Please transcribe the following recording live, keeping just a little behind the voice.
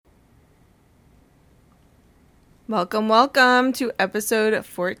Welcome, welcome to episode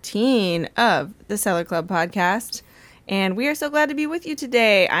 14 of the Seller Club podcast. And we are so glad to be with you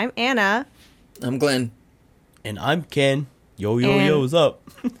today. I'm Anna. I'm Glenn. And I'm Ken. Yo, what's up?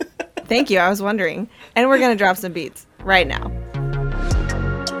 Thank you. I was wondering. And we're going to drop some beats right now.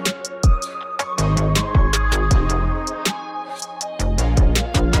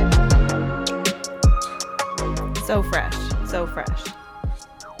 So fresh. So fresh.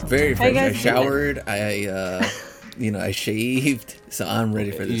 Very fresh. I showered. I shaved. So I'm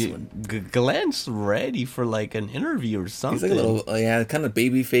ready for this one. Glenn's ready for like an interview or something. He's like a little, kind of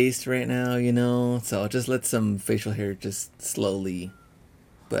baby faced right now, So I'll just let some facial hair just slowly.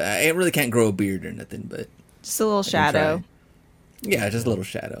 But I really can't grow a beard or nothing, but. Just a little shadow. Yeah, just a little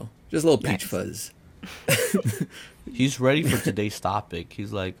shadow. Just a little peach fuzz. He's ready for today's topic.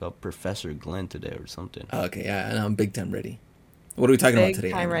 He's like a Professor Glenn today or something. Okay, yeah, I'm big time ready. What are we talking about today?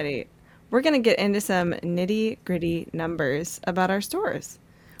 Big time ready. We're going to get into some nitty-gritty numbers about our stores,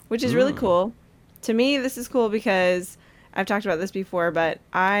 which is really cool. To me, this is cool because I've talked about this before, but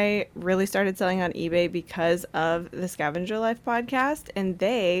I really started selling on eBay because of the Scavenger Life podcast, and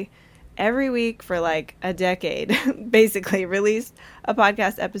they, every week for like a decade, basically released a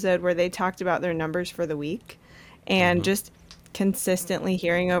podcast episode where they talked about their numbers for the week, and just consistently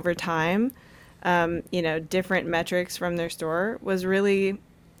hearing over time, different metrics from their store was really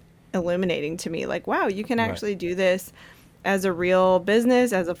illuminating to me. Like, wow, you can actually do this as a real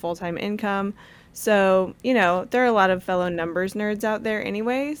business, as a full-time income. So, there are a lot of fellow numbers nerds out there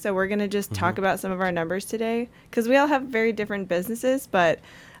anyway. So we're going to just talk about some of our numbers today because we all have very different businesses, but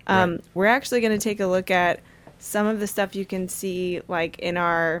we're actually going to take a look at some of the stuff you can see like in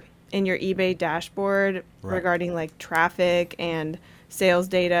your eBay dashboard regarding like traffic and sales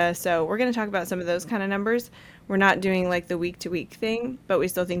data. So we're going to talk about some of those kind of numbers. We're not doing like the week-to-week thing, but we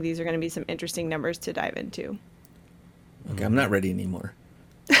still think these are going to be some interesting numbers to dive into. Okay, I'm not ready anymore.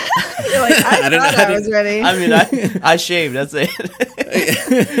 You're like, I was ready. I mean, I shaved. That's it.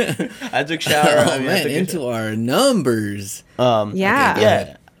 I took a shower. Into our numbers. Yeah. Okay,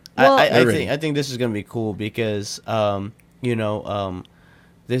 yeah. Well, I think this is going to be cool because,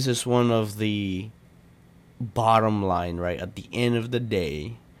 this is one of the bottom line, right? At the end of the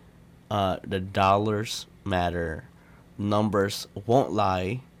day, the dollars matter. Numbers won't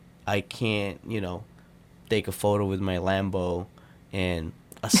lie. I can't, take a photo with my Lambo and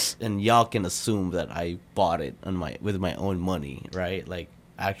y'all can assume that I bought it with my own money, right? Like,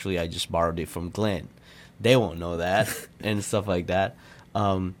 actually, I just borrowed it from Glenn. They won't know that and stuff like that.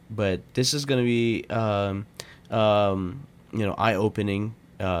 But this is gonna be, eye-opening,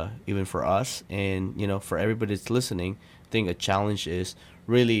 even for us, and for everybody that's listening. I think a challenge is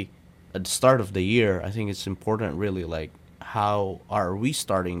really at the start of the year. I think it's important, really, like, how are we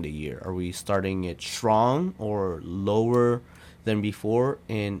starting the year? Are we starting it strong or lower than before?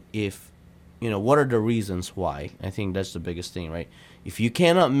 And if, what are the reasons why? I think that's the biggest thing, right? If you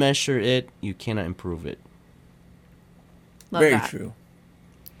cannot measure it, you cannot improve it. Very true.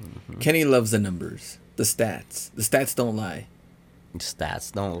 Kenny loves the numbers, the stats. The stats don't lie.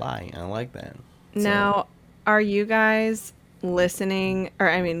 Stats don't lie. I like that. Now, are you guys listening?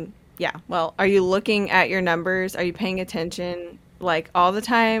 Are you looking at your numbers? Are you paying attention like all the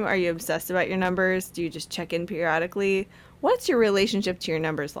time? Are you obsessed about your numbers? Do you just check in periodically? What's your relationship to your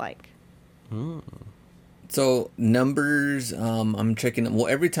numbers like? So numbers, I'm checking. Well,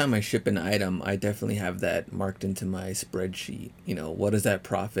 every time I ship an item, I definitely have that marked into my spreadsheet. What is that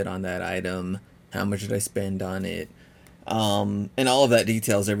profit on that item? How much did I spend on it? And all of that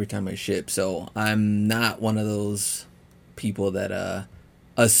details every time I ship. So I'm not one of those people that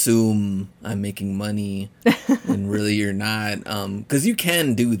assume I'm making money when really you're not. Because you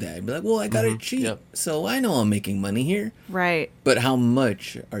can do that. Be like, well, I got it cheap, so I know I'm making money here. Right. But how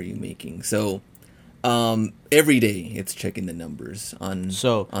much are you making? So every day it's checking the numbers on the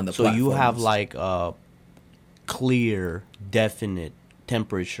platforms. So you have like a clear, definite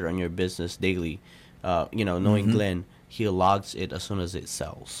temperature on your business daily. Knowing Glenn, he logs it as soon as it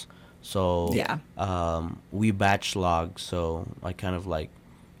sells. So we batch log. So I kind of like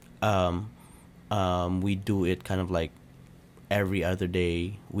we do it kind of like every other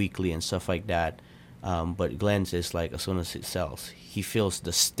day, weekly and stuff like that. But Glenn's is like as soon as it sells, he feels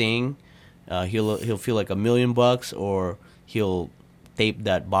the sting. He'll feel like $1 million, or he'll tape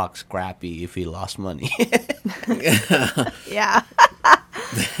that box scrappy if he lost money. Yeah.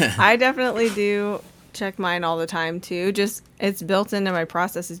 I definitely do check mine all the time too. Just it's built into my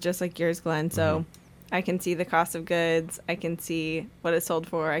processes, just like yours, Glenn. So I can see the cost of goods. I can see what it sold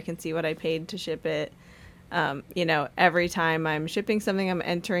for. I can see what I paid to ship it. Every time I'm shipping something, I'm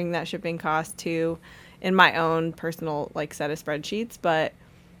entering that shipping cost too. in my own personal like set of spreadsheets. But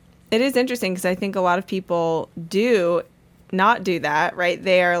it is interesting because I think a lot of people do not do that, right?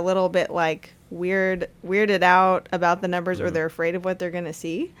 They are a little bit like weirded out about the numbers, or they're afraid of what they're going to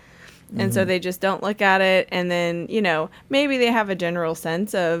see. And so they just don't look at it. And then, maybe they have a general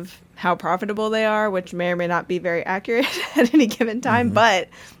sense of how profitable they are, which may or may not be very accurate at any given time. But,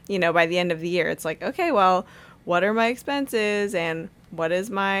 by the end of the year, it's like, okay, well, what are my expenses and what was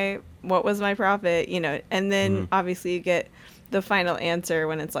my profit, and then obviously you get the final answer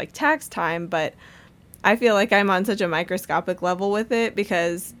when it's like tax time. But I feel like I'm on such a microscopic level with it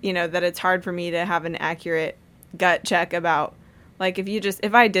because, that it's hard for me to have an accurate gut check about, like,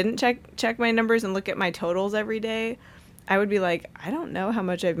 if I didn't check my numbers and look at my totals every day, I would be like, I don't know how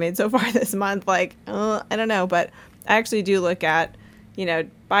much I've made so far this month. Like, I don't know. But I actually do look at,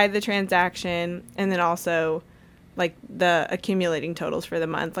 by the transaction, and then also like the accumulating totals for the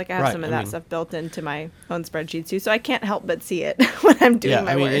month. Like I have some of that stuff built into my own spreadsheet too. So I can't help but see it when I'm doing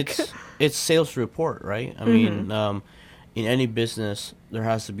my work. It's sales report, right? I mean, in any business,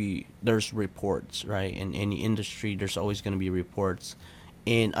 there's reports, right? In any industry, there's always going to be reports.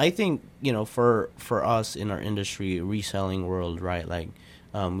 And I think, for us in our industry, reselling world, right? Like,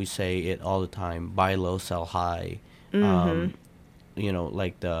 we say it all the time, buy low, sell high.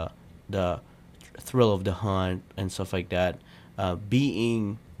 Like the thrill of the hunt and stuff like that.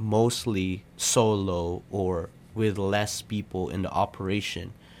 Being mostly solo or with less people in the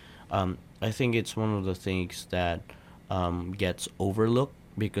operation, I think it's one of the things that gets overlooked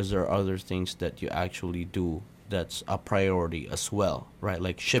because there are other things that you actually do that's a priority as well, right?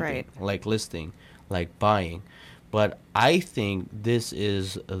 Like shipping, like listing, like buying. But I think this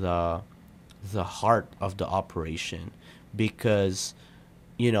is the heart of the operation because,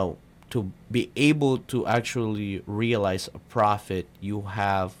 to be able to actually realize a profit, you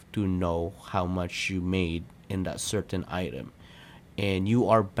have to know how much you made in that certain item. And you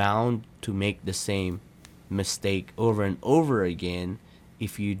are bound to make the same mistake over and over again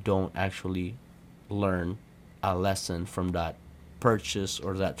if you don't actually learn a lesson from that purchase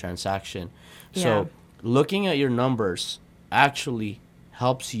or that transaction. So looking at your numbers actually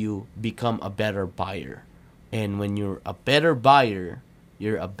helps you become a better buyer. And when you're a better buyer,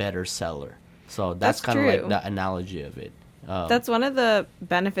 you're a better seller. So that's kind of like the analogy of it. That's one of the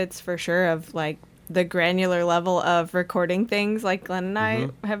benefits for sure of like the granular level of recording things like Glenn and I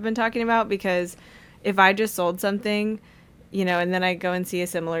have been talking about, because if I just sold something, and then I go and see a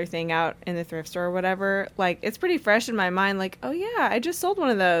similar thing out in the thrift store or whatever, like it's pretty fresh in my mind, like, oh yeah, I just sold one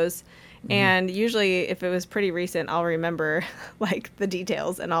of those. And usually if it was pretty recent, I'll remember like the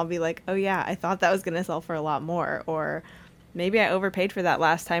details and I'll be like, oh yeah, I thought that was going to sell for a lot more, or maybe I overpaid for that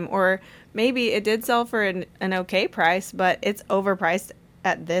last time, or maybe it did sell for an okay price, but it's overpriced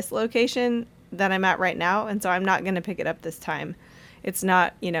at this location that I'm at right now, and so I'm not going to pick it up this time. It's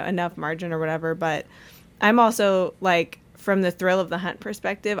not, enough margin or whatever. But I'm also like, from the thrill of the hunt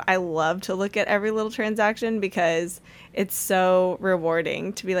perspective, I love to look at every little transaction because it's so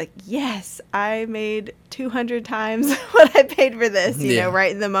rewarding to be like, yes, I made 200 times what I paid for this,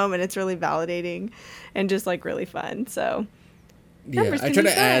 right in the moment. It's really validating and just like really fun. So yeah, I try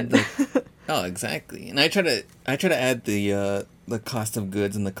to add oh, exactly. And I try to add the cost of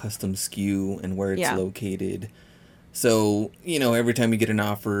goods and the custom SKU and where it's located. So, every time you get an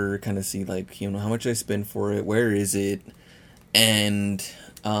offer, kind of see like, how much I spend for it, where is it? And,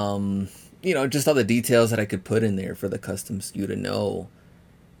 just all the details that I could put in there for the custom SKU to know,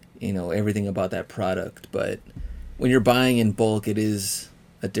 everything about that product. But when you're buying in bulk, it is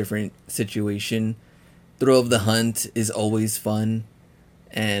a different situation. Thrill of the hunt is always fun.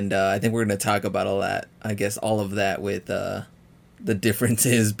 And I think we're going to talk about all of that with the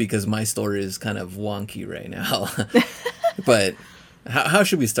differences, because my store is kind of wonky right now. But how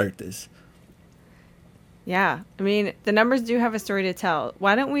should we start this? Yeah, I mean, the numbers do have a story to tell.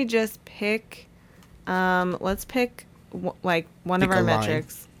 Why don't we just pick, let's pick one of our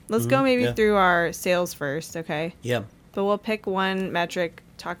metrics. Let's go maybe through our sales first, okay? Yeah. But we'll pick one metric,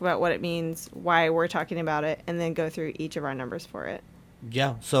 talk about what it means, why we're talking about it, and then go through each of our numbers for it.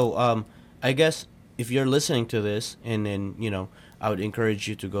 Yeah, so I guess if you're listening to this, and then, I would encourage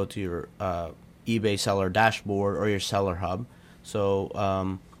you to go to your eBay seller dashboard or your seller hub.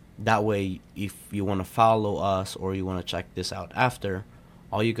 So that way, if you want to follow us or you want to check this out after,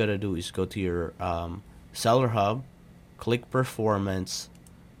 all you got to do is go to your seller hub, click performance,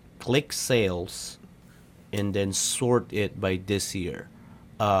 click sales, and then sort it by this year.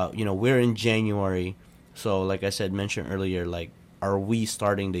 We're in January, so like I said, mentioned earlier, like, are we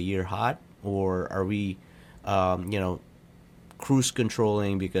starting the year hot, or are we, cruise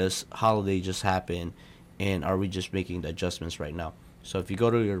controlling because holiday just happened? and are we just making the adjustments right now? So if you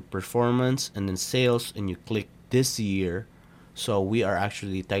go to your performance and then sales and you click this year, so we are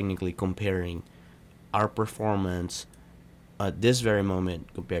actually technically comparing our performance at this very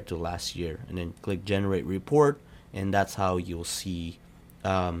moment compared to last year, and then click generate report, and that's how you'll see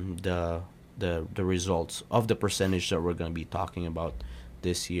the results of the percentage that we're going to be talking about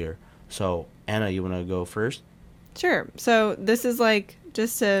this year. So Anna, you want to go first? Sure. So this is like,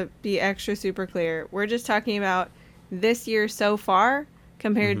 just to be extra super clear, we're just talking about this year so far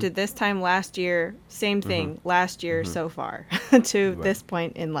compared to this time last year. Same thing, last year so far to this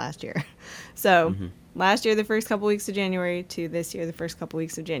point in last year. So last year, the first couple weeks of January, to this year, the first couple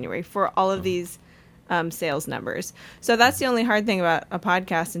weeks of January, for all of these sales numbers. So that's the only hard thing about a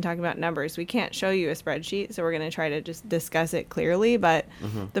podcast and talking about numbers. We can't show you a spreadsheet, so we're going to try to just discuss it clearly. But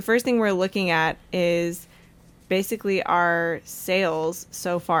the first thing we're looking at is basically our sales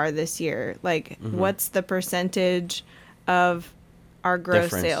so far this year. Like, what's the percentage of our gross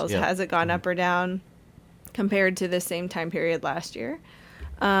Difference, sales? yeah. Has it gone up or down compared to the same time period last year?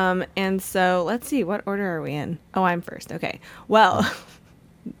 And so let's see, what order are we in? Oh, I'm first. Okay. Well,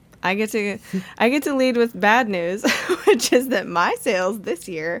 I get to lead with bad news, which is that my sales this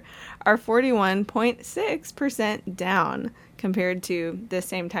year are 41.6% down compared to the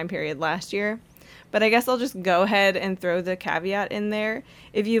same time period last year. But I guess I'll just go ahead and throw the caveat in there.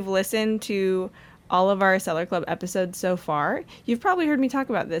 If you've listened to all of our Seller Club episodes so far, you've probably heard me talk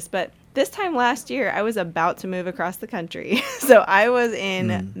about this, but this time last year, I was about to move across the country. So I was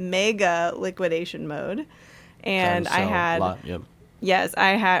in mega liquidation mode. And I had, yes,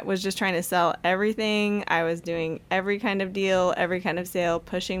 was just trying to sell everything. I was doing every kind of deal, every kind of sale,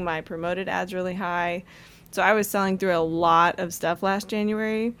 pushing my promoted ads really high. So I was selling through a lot of stuff last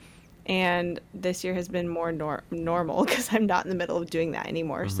January. And this year has been more normal because I'm not in the middle of doing that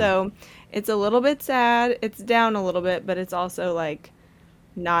anymore. So it's a little bit sad. It's down a little bit, but it's also like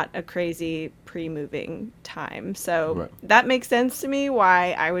not a crazy pre-moving time. So that makes sense to me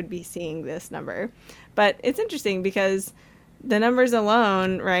why I would be seeing this number. But it's interesting because the numbers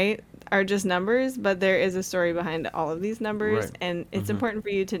alone, right, are just numbers, but there is a story behind all of these numbers. Right. And it's important for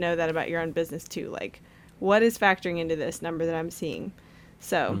you to know that about your own business too. Like, what is factoring into this number that I'm seeing?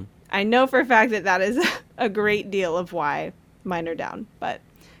 So I know for a fact that that is a great deal of why mine are down. But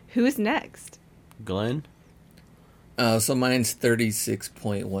who's next? Glenn? So mine's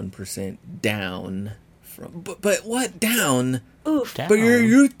 36.1% down from, but what down? Oof. Down. But you're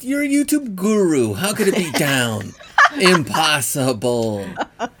a YouTube guru. How could it be down? Impossible.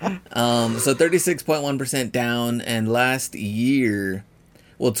 So 36.1% down, and last year,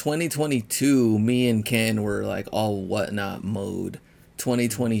 well, 2022, me and Ken were like all whatnot mode.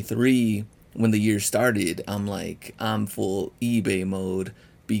 2023, when the year started, I'm full eBay mode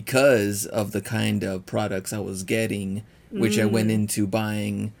because of the kind of products I was getting, which I went into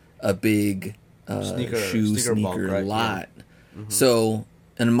buying a big sneaker bulk, right? lot. Yeah. So,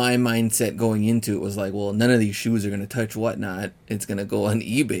 and my mindset going into it was like, well, none of these shoes are going to touch whatnot. It's going to go on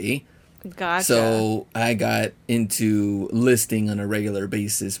eBay. Gotcha. So I got into listing on a regular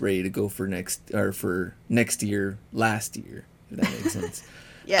basis, ready to go for next year, last year. If that makes sense.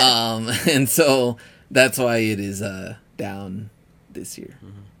 Yeah. And so that's why it is down this year.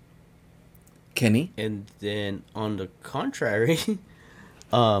 Kenny? And then on the contrary,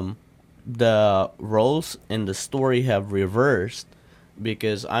 the roles in the story have reversed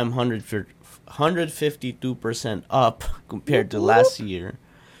because I'm 152% up compared to last year.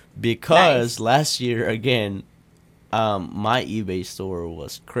 Because last year, again, my eBay store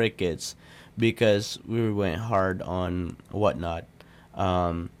was crickets because we went hard on whatnot.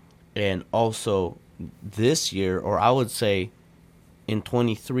 And also this year, or I would say in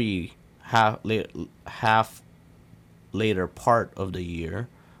 23, half later part of the year,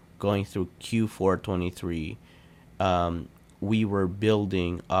 going through Q4 23, we were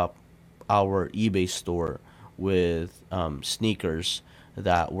building up our eBay store with sneakers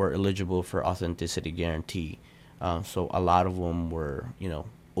that were eligible for authenticity guarantee. So a lot of them were,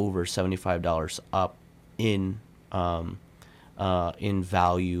 over $75 up in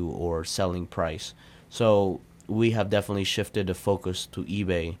value or selling price. So we have definitely shifted the focus to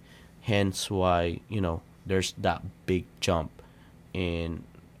eBay, hence why there's that big jump. And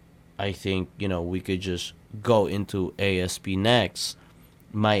I think we could just go into ASP next.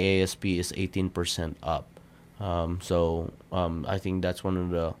 My ASP is 18% up. So I think that's one of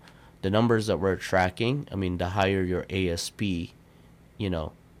the numbers that we're tracking. I mean, the higher your ASP,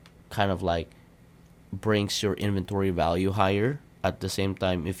 kind of like brings your inventory value higher. At the same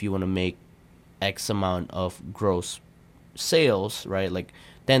time, if you want to make X amount of gross sales, right? Like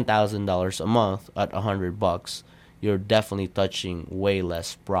 $10,000 a month at $100, you're definitely touching way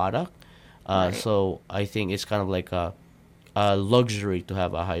less product. Right. So I think it's kind of like a luxury to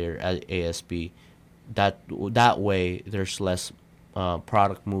have a higher ASP. That way there's less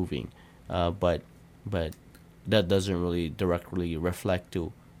product moving, but but that doesn't really directly reflect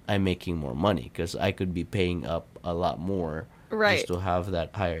to I'm making more money because I could be paying up a lot more just Right. to have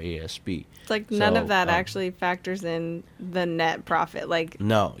that higher ASP. It's like none of So that actually factors in the net profit. Like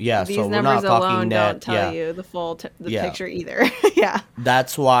no, yeah. these So we're numbers not talking alone don't net. tell Yeah, you the the yeah. picture either. Yeah.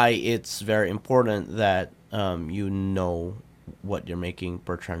 That's why it's very important that you know what you're making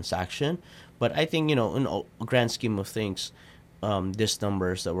per transaction. But I think in a grand scheme of things, these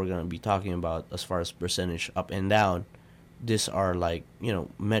numbers that we're gonna be talking about as far as percentage up and down, these are like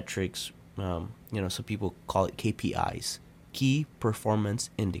metrics. Some people call it KPIs, key performance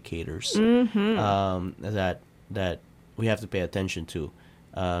indicators, Mm-hmm. that we have to pay attention to,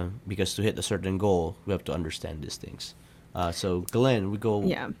 because to hit a certain goal, we have to understand these things. So Glenn, we go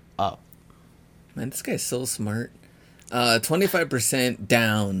Yeah. up. Man, this guy's so smart. 25%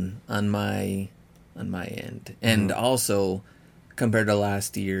 down on my end, and also compared to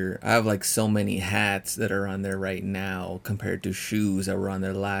last year, I have like so many hats that are on there right now compared to shoes that were on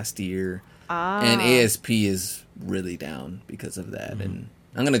there last year, and Ah. ASP is really down because of that. And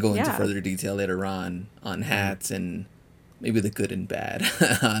I'm gonna go into Yeah. further detail later on hats and maybe the good and bad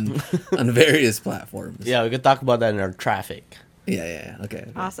on various platforms. Yeah, we could talk about that in our traffic. Yeah. Okay.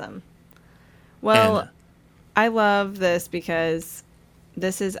 Awesome. Well, And I love this because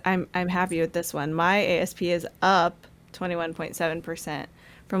I'm happy with this one. My ASP is up 21.7%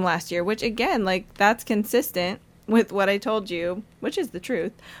 from last year, which again, like that's consistent with what I told you, which is the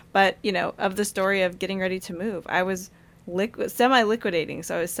truth. But, of the story of getting ready to move, I was semi liquidating.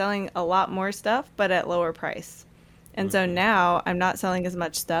 So I was selling a lot more stuff, but at lower price. And so now I'm not selling as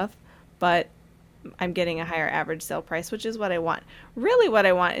much stuff, but I'm getting a higher average sale price, which is what I want. Really, what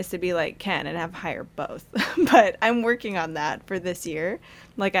I want is to be like Ken and have higher both. But I'm working on that for this year.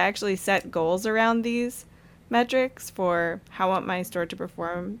 Like, I actually set goals around these metrics for how I want my store to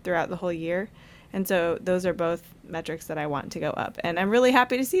perform throughout the whole year. And so those are both metrics that I want to go up. And I'm really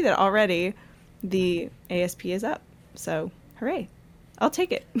happy to see that already the ASP is up. So, hooray. I'll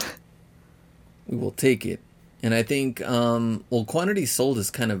take it. we will take it. And I think, quantity sold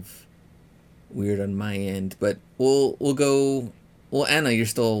is kind of weird on my end, but we'll go. Well, Anna, you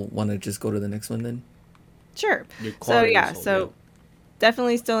still want to just go to the next one then? Sure. Your So, quantity yeah. sold, So,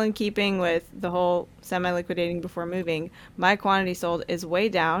 definitely still in keeping with the whole semi-liquidating before moving. My quantity sold is way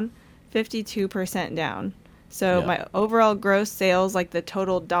down, 52% down. So Yeah. my overall gross sales, like the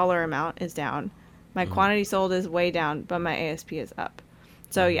total dollar amount, is down. My quantity sold is way down, but my ASP is up.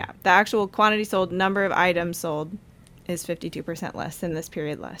 So yeah, the actual quantity sold, number of items sold, is 52% less than this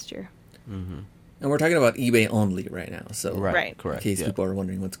period last year. And we're talking about eBay only right now. So Right. in Correct. case Yeah. people are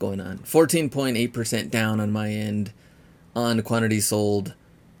wondering what's going on, 14.8% down on my end on quantity sold,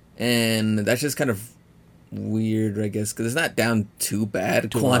 and that's just kind of weird, I guess, because it's not down too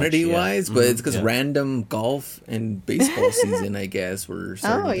bad Too quantity much, yeah. wise, but it's because Yeah. random golf and baseball season, I guess, were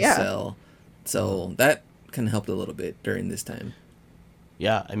starting yeah. to sell. So that kind of helped a little bit during this time.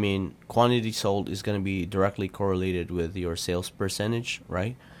 Yeah, I mean, quantity sold is going to be directly correlated with your sales percentage,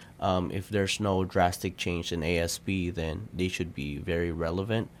 right? If there's no drastic change in ASP, then they should be very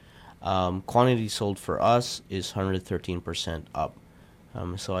relevant. Quantity sold for us is 113% up.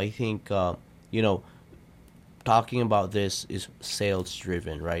 So I think, talking about this is sales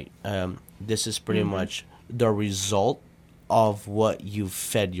driven, right? This is pretty much the result of what you've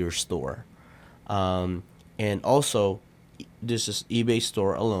fed your store. And also, this is eBay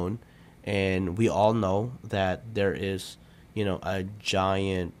store alone, and we all know that there is, a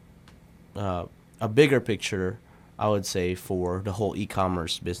giant, a bigger picture, I would say, for the whole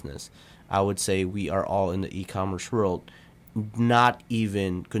e-commerce business. I would say we are all in the e-commerce world, not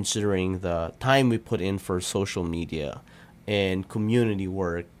even considering the time we put in for social media and community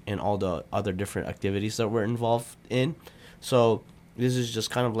work and all the other different activities that we're involved in. So this is just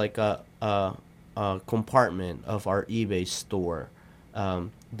kind of like a compartment of our eBay store,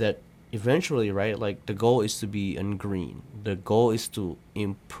 that eventually, right, like the goal is to be in green. The goal is to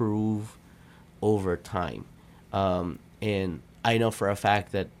improve over time. And I know for a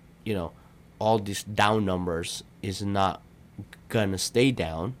fact that, all these down numbers is not gonna stay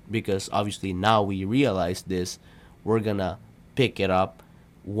down, because obviously now we realize this, we're gonna pick it up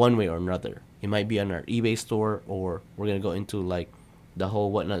one way or another. It might be on our eBay store, or we're gonna go into like the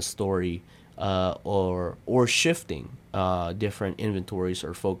whole whatnot story, or shifting different inventories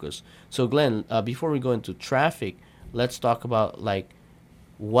or focus. So Glenn, before we go into traffic, let's talk about like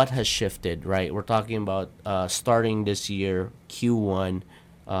what has shifted, right? We're talking about starting this year, Q1.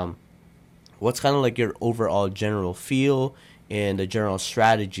 What's kind of like your overall general feel and the general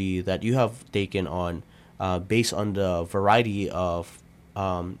strategy that you have taken on based on the variety of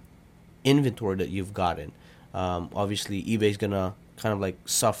inventory that you've gotten? Obviously, eBay's going to kind of like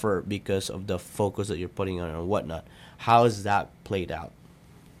suffer because of the focus that you're putting on and whatnot. How has that played out?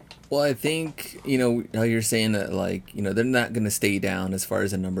 Well, I think, how you're saying that, like, they're not going to stay down as far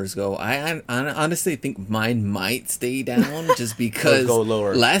as the numbers go. I honestly think mine might stay down just because go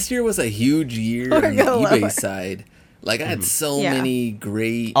lower. Last year was a huge year Or on the go eBay lower. side. Like, I had so Yeah. many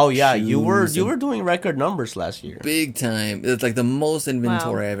great Oh yeah, you were shoes doing record numbers last year. big time. It's like the most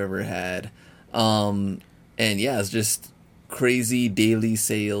inventory I've ever had. And yeah, it's just crazy daily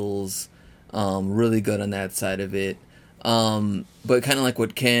sales. Really good on that side of it. But kind of like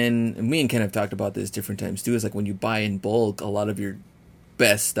what me and Ken have talked about this different times too, is like when you buy in bulk, a lot of your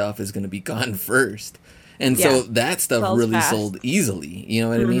best stuff is going to be gone first. And so Yeah. that stuff Sells really fast. sold easily, you know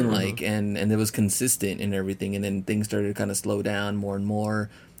what I mean? Like, and it was consistent and everything. And then things started to kind of slow down more and more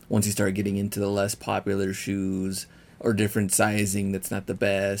once you start getting into the less popular shoes or different sizing that's not the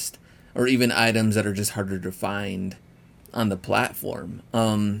best, or even items that are just harder to find on the platform.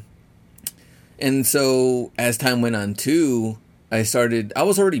 And so as time went on too, I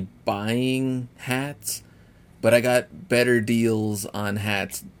was already buying hats, but I got better deals on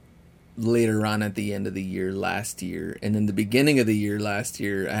hats later on at the end of the year last year. And in the beginning of the year last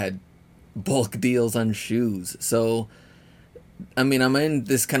year, I had bulk deals on shoes. So, I mean, I'm in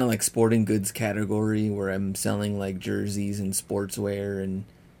this kind of like sporting goods category where I'm selling like jerseys and sportswear, and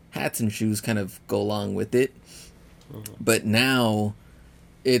hats and shoes kind of go along with it. But now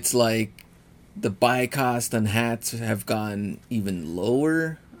it's like the buy cost on hats have gone even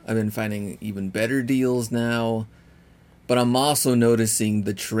lower. I've been finding even better deals now. But I'm also noticing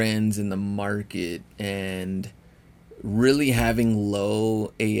the trends in the market and really having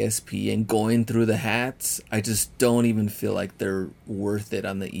low ASP and going through the hats. I just don't even feel like they're worth it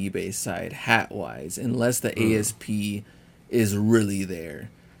on the eBay side, hat-wise, unless the ASP is really there.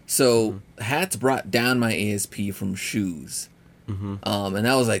 So hats brought down my ASP from shoes. And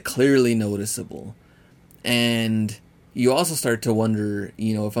that was like clearly noticeable. And you also start to wonder,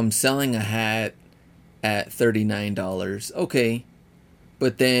 if I'm selling a hat at $39, okay,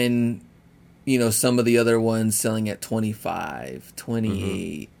 but then some of the other ones selling at $25,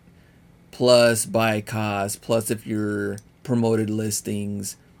 $28, plus buy cost, plus if you're promoted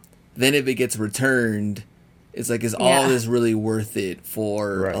listings, then if it gets returned, it's like, is all this really worth it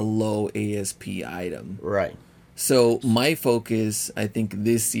for a low ASP item? Right. So my focus, I think,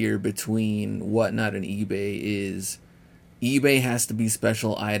 this year between Whatnot and eBay has to be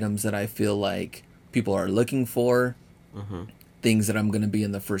special items that I feel like people are looking for, things that I'm going to be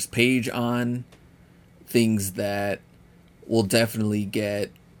in the first page on, things that will definitely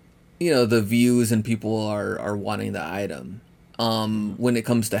get, the views and people are wanting the item. When it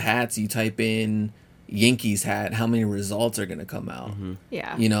comes to hats, you type in Yankees hat, how many results are going to come out?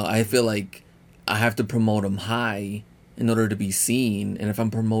 Yeah. I feel like I have to promote them high in order to be seen. And if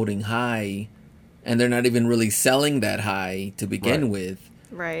I'm promoting high and they're not even really selling that high to begin with,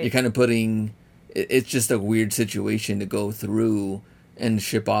 Right. you're kind of it's just a weird situation to go through and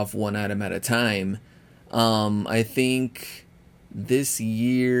ship off one item at a time. I think this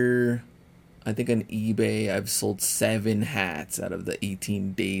year, on eBay, I've sold 7 hats out of the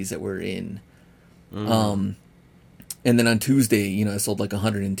 18 days that we're in. And then on Tuesday, I sold like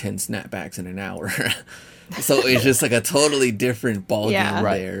 110 snapbacks in an hour. So it's just like a totally different ballgame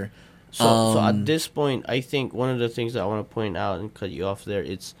there. So at this point, I think one of the things that I want to point out and cut you off there,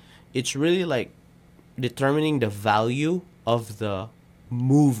 it's really like determining the value of the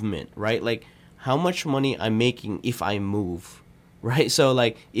movement, right? Like how much money I'm making if I move, right? So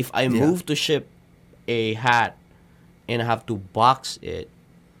like if I move to ship a hat and I have to box it,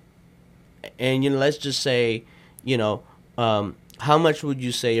 and let's just say, how much would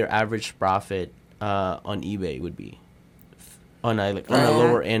you say your average profit on eBay would be on a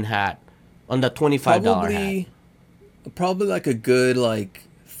lower end hat, on the $25 hat? Probably like a good like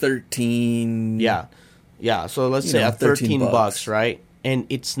 13. Yeah. So let's say at $13, right? And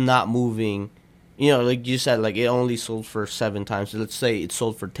it's not moving. Like you said, like it only sold for 7 times. Let's say it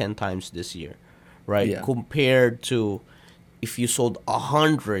sold for 10 times this year, right? Yeah. Compared to if you sold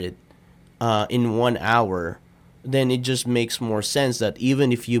 100 in 1 hour, then it just makes more sense that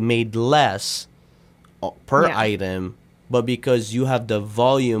even if you made less per item, but because you have the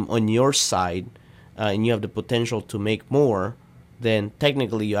volume on your side and you have the potential to make more, then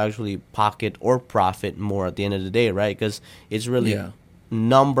technically you actually pocket or profit more at the end of the day, right? Because it's really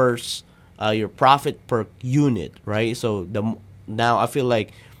numbers, your profit per unit, right? So now I feel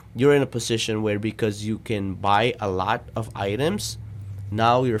like you're in a position where, because you can buy a lot of items,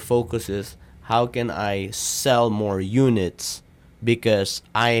 now your focus is, how can I sell more units, because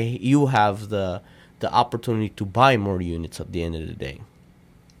you have the opportunity to buy more units at the end of the day.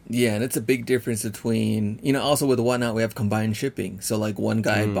 Yeah, and it's a big difference between, also with Whatnot, we have combined shipping. So, like, one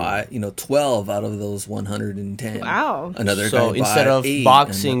guy bought, 12 out of those 110. Wow. Another So guy instead bought of 8.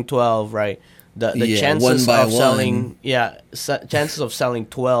 boxing 12, right? The chances one by of selling, one. chances of selling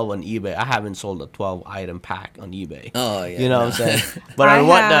 12 on eBay. I haven't sold a 12 item pack on eBay. Oh, yeah. You know what I'm saying? But I on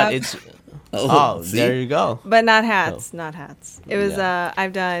Whatnot, have. it's, See? there you go. But not hats, not hats. It was, Yeah.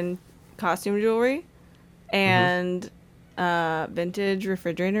 I've done costume jewelry and vintage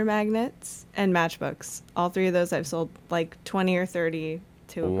refrigerator magnets and matchbooks. All 3 of those I've sold like 20 or 30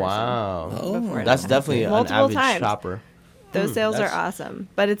 to a person. Wow. before That's that. definitely an Multiple avid times. shopper. Those sales are that's- awesome,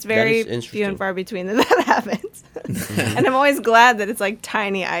 but it's is very interesting. few and far between that happens. And I'm always glad that it's like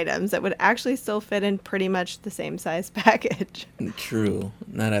tiny items that would actually still fit in pretty much the same size package. True.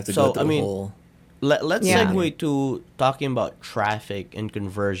 Not have to So, go through I mean, the whole... Let's Yeah. segue to talking about traffic and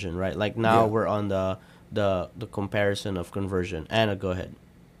conversion, right? Like now we're on the comparison of conversion. Anna, go ahead.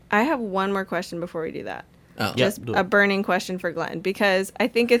 I have one more question before we do that. Oh. Yeah. Just do a it. burning question for Glenn, because I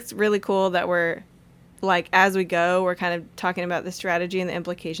think it's really cool that we're like, as we go, we're kind of talking about the strategy and the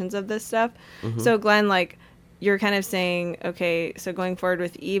implications of this stuff. So Glenn, like, you're kind of saying, okay, so going forward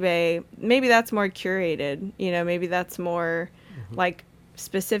with eBay, maybe that's more curated, maybe that's more like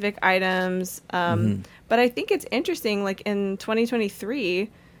specific items. But I think it's interesting, like in 2023,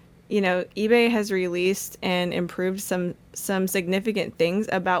 eBay has released and improved some significant things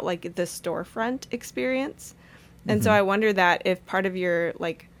about like the storefront experience. And so I wonder that if part of your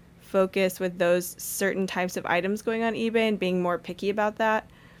like focus with those certain types of items going on eBay and being more picky about that,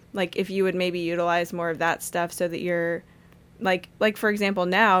 like if you would maybe utilize more of that stuff so that you're like for example,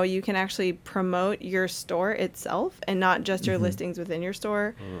 now you can actually promote your store itself and not just your listings within your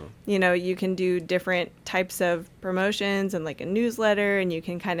store. You can do different types of promotions and like a newsletter, and you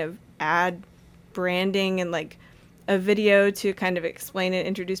can kind of add branding and like a video to kind of explain and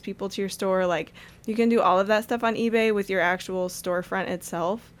introduce people to your store. Like you can do all of that stuff on eBay with your actual storefront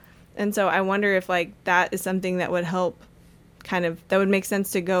itself. And so I wonder if like that is something that would help that would make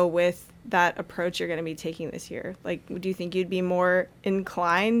sense to go with that approach you're going to be taking this year. Like, do you think you'd be more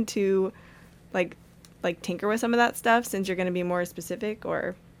inclined to like tinker with some of that stuff since you're going to be more specific,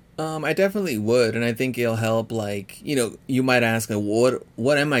 or? I definitely would, and I think it'll help. Like, you might ask,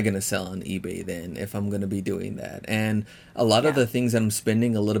 what am I going to sell on eBay then if I'm going to be doing that? And a lot of the things that I'm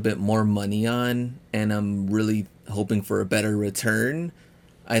spending a little bit more money on, and I'm really hoping for a better return,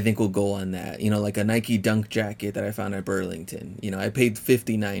 I think will go on that. Like a Nike Dunk jacket that I found at Burlington. I paid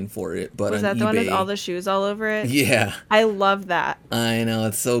 $59 for it, but Was on that the eBay, one with all the shoes all over it? Yeah, I love that. I know,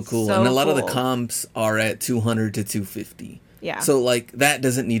 it's so cool. So And a lot of the cool. comps are at $200 to $250. Yeah. So like that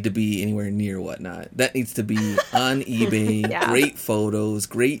doesn't need to be anywhere near Whatnot. That needs to be on eBay. Yeah. Great photos,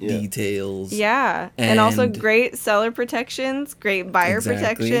 great details. Yeah. And also And- great seller protections, great buyer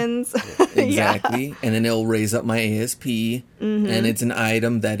Exactly. protections. Exactly. And then it'll raise up my ASP, and it's an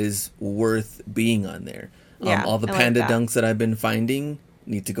item that is worth being on there. Yeah, All the I like Panda that. Dunks that I've been finding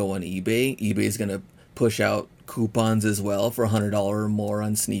need to go on eBay. eBay is going to push out coupons as well for $100 or more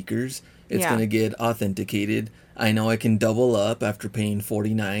on sneakers. It's Yeah. going to get authenticated. I know I can double up after paying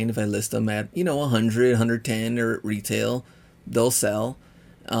 $49 if I list them at, $100, $110 or at retail. They'll sell.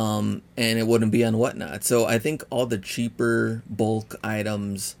 And it wouldn't be on Whatnot. So I think all the cheaper bulk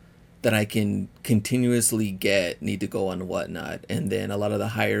items that I can continuously get need to go on Whatnot. And then a lot of the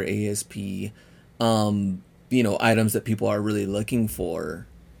higher ASP, items that people are really looking for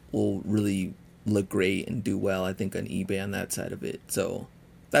will really look great and do well, I think, on eBay on that side of it. So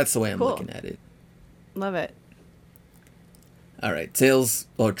that's the way I'm Cool. looking at it. Love it. All right, sales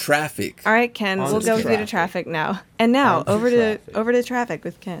or traffic. All right, Ken, On we'll to go through to traffic. traffic now. And now On to over to traffic. traffic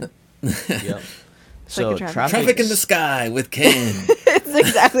with Ken. Yep. like a traffic- Traffic in the sky with Ken. It's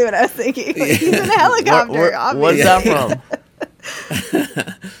exactly what I was thinking. Like, he's in a helicopter. What's obviously. that from?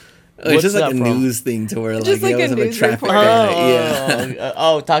 It's just What's like a that from? news thing to where Just like I a was news traffic reporter. guy.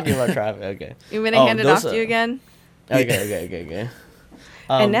 Yeah. Talking about traffic. Okay. You want me to hand it off to you again? Okay.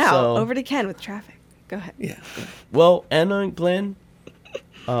 And now so- over to Ken with traffic. Go ahead. Yeah. Well, Anna and Glenn,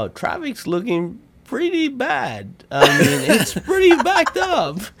 traffic's looking pretty bad. I mean, it's pretty backed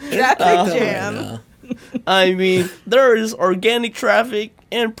up. Traffic jam. Right now. I mean, there is organic traffic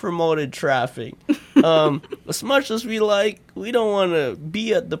and promoted traffic. As much as we don't want to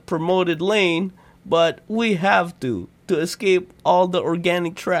be at the promoted lane, but we have to. to escape all the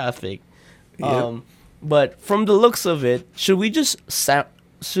organic traffic. Yep. But from the looks of it, should we just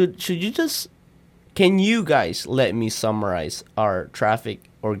should you just can you guys let me summarize our traffic,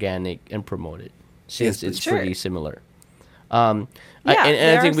 organic, and promoted, since Yes, it's please. Sure. pretty similar. Yeah, And they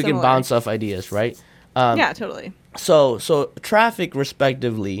I think are we can similar. bounce off ideas, right? Yeah, totally. So traffic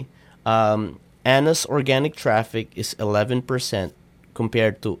respectively, Anna's organic traffic is 11%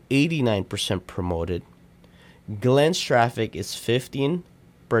 compared to 89% promoted. Glenn's traffic is 15%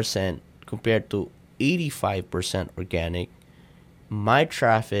 compared to 85% organic. My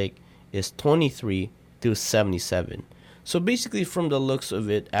traffic is 23 to 77. So basically, from the looks of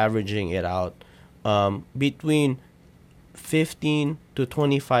it, averaging it out, between 15 to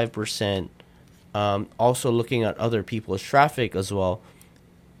 25%. Also looking at other people's traffic as well,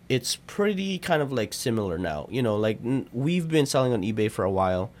 it's pretty kind of like similar now. Like we've been selling on eBay for a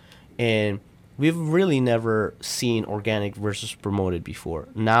while, and we've really never seen organic versus promoted before.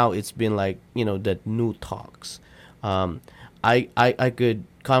 Now it's been like, the new talks. I could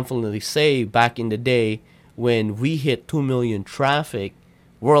confidently say back in the day when we hit 2 million traffic,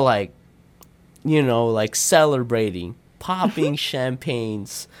 we're like, like celebrating, popping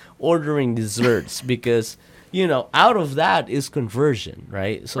champagnes, ordering desserts, because out of that is conversion,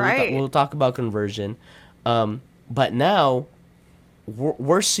 right? So Right. we'll talk about conversion, but now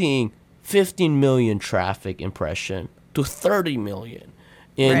we're seeing 15 million traffic impression to 30 million,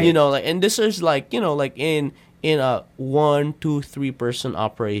 and Right. and this is like like in a 1, 2, 3 person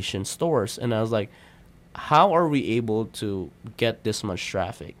operation stores, and I was like, how are we able to get this much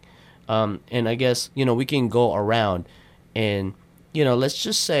traffic? And I guess we can go around and let's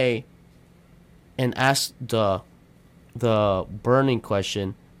just say and ask the burning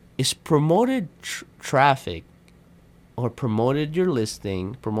question: is promoted traffic, or promoting your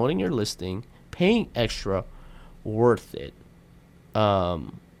listing, paying extra, worth it?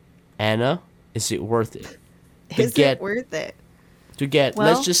 Anna, is it worth it to Is get it worth it? let's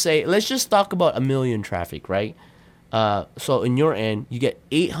Well, just talk about 1 million traffic, right? So in your end, you get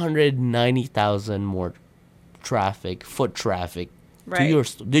 890,000 more foot traffic to your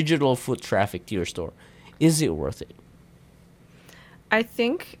right. digital foot traffic to your store. Is it worth it? I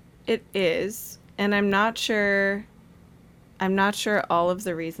think it is, and I'm not sure. I'm not sure all of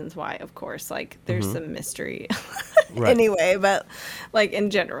the reasons why, of course. Like, there's Mm-hmm. some mystery Right. anyway, but like in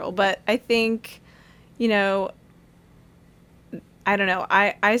general. But I think, you know, I don't know.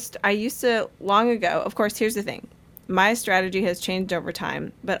 I used to, long ago, of course, here's the thing. My strategy has changed over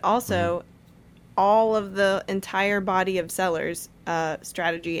time, but Mm-hmm. also all of the entire body of sellers'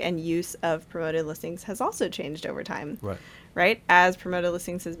 strategy and use of promoted listings has also changed over time, Right. right? As promoted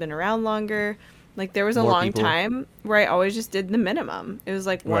listings has been around longer. Like, there was a More long people. time where I always just did the minimum. It was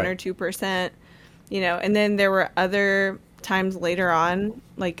like 1 Right. or 2%, and then there were other times later on,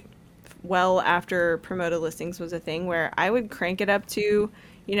 like well after promoted listings was a thing, where I would crank it up to,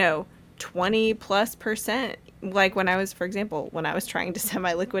 20 plus percent. Like, when I was, for example, when I was trying to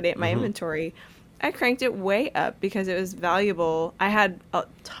semi liquidate my Mm-hmm. inventory, I cranked it way up because it was valuable. I had a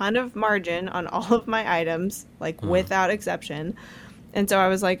ton of margin on all of my items, like without exception. And so I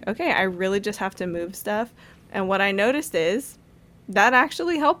was like, okay, I really just have to move stuff. And what I noticed is that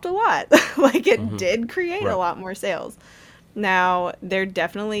actually helped a lot. Like, it Mm-hmm. did create a Right. lot more sales. Now, there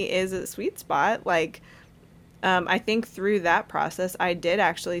definitely is a sweet spot. Like, I think through that process, I did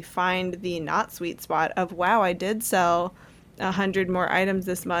actually find the not sweet spot of, wow, I did sell 100 more items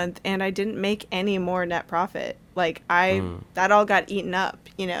this month and I didn't make any more net profit. Like, that all got eaten up,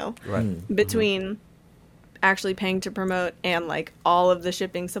 Right. between actually paying to promote and like all of the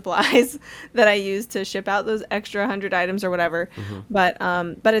shipping supplies that I used to ship out those extra 100 items or whatever. But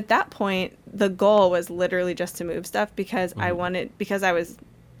at that point, the goal was literally just to move stuff because because I was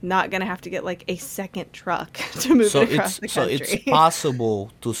not going to have to get like a second truck to move So it across the country. it's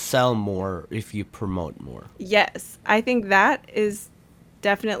possible to sell more if you promote more. Yes, I think that is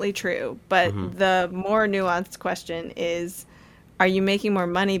definitely true. But the more nuanced question is, are you making more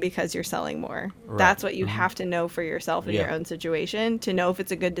money because you're selling more? Right. That's what you have to know for yourself in your Yeah. own situation to know if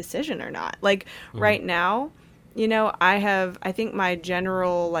it's a good decision or not. Like, right now, I think my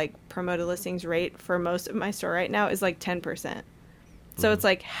general like promoted listings rate for most of my store right now is like 10%. So it's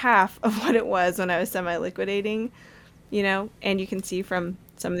like half of what it was when I was semi-liquidating, and you can see from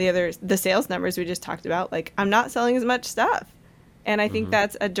some of the sales numbers we just talked about, like, I'm not selling as much stuff. And I think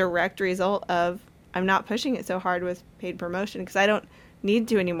that's a direct result of I'm not pushing it so hard with paid promotion because I don't need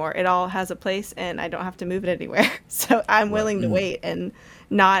to anymore. It all has a place and I don't have to move it anywhere. So I'm willing to wait and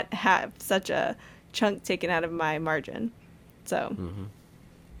not have such a chunk taken out of my margin. So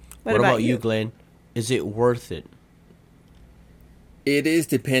what What about you, you? Glenn? Is it worth it? It is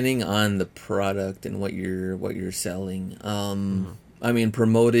depending on the product and what you're selling. I mean,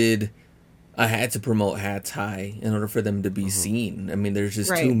 promoted. I had to promote hats high in order for them to be seen. I mean, there's just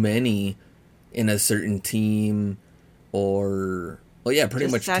too Right. many in a certain team, or well, yeah, pretty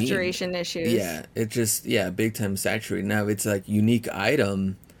Just much team. saturation issues. Yeah, it just big time saturated. Now it's like unique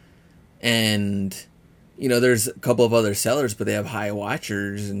item, and there's a couple of other sellers, but they have high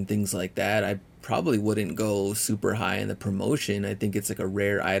watchers and things like that. I probably wouldn't go super high in the promotion. I think it's like a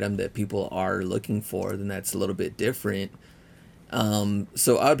rare item that people are looking for. Then that's a little bit different.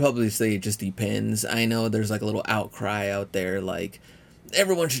 So I would probably say it just depends. I know there's like a little outcry out there, like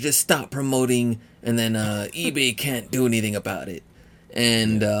everyone should just stop promoting, and then eBay can't do anything about it.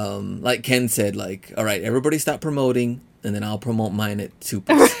 And like Ken said, like, all right, everybody stop promoting, and then I'll promote mine at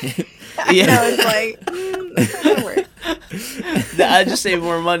 2%. Yeah. I was like, that's not gonna work. I just save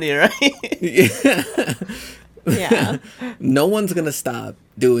more money, right? Yeah. Yeah. No one's gonna stop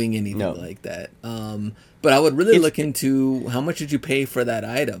doing anything No. like that. But I would really It's- look into how much did you pay for that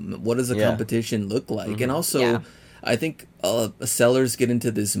item? What does the Yeah. competition look like? And also, Yeah. I think sellers get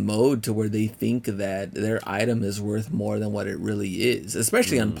into this mode to where they think that their item is worth more than what it really is,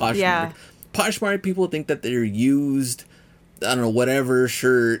 especially on Poshmark. Yeah. Poshmark people think that their used, I don't know, whatever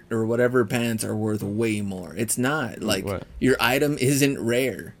shirt or whatever pants are worth way more. It's not. Like, Right. your item isn't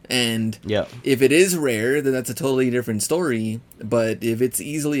rare. And Yeah. if it is rare, then that's a totally different story. But if it's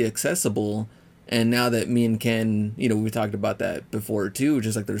easily accessible, and now that me and Ken, we talked about that before too,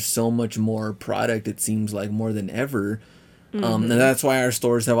 just like there's so much more product, it seems like more than ever. And that's why our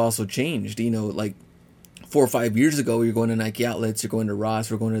stores have also changed. Like 4 or 5 years ago, you're going to Nike outlets, you're going to Ross,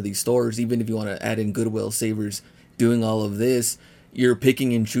 we're going to these stores. Even if you want to add in Goodwill, Savers, doing all of this, you're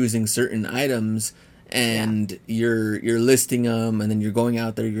picking and choosing certain items, and you're listing them, and then you're going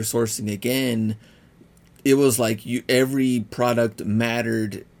out there, you're sourcing again. It was like every product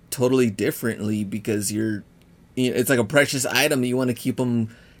mattered totally differently, because it's like a precious item that you want to keep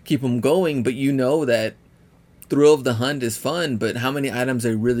them going, but that thrill of the hunt is fun, but how many items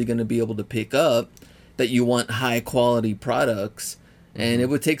are you really going to be able to pick up that you want high quality products? And it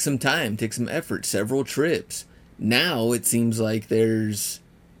would take some time, take some effort, several trips. Now it seems like there's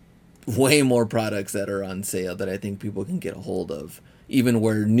way more products that are on sale that I think people can get a hold of, even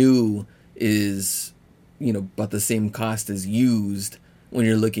where new is about the same cost as used, when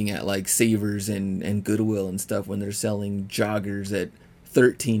you're looking at like Savers and Goodwill and stuff, when they're selling joggers at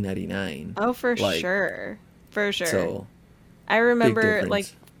 $13.99. Oh, for Like, sure. For sure. So I remember, difference. like,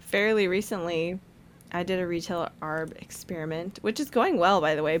 fairly recently, I did a retail arb experiment, which is going well,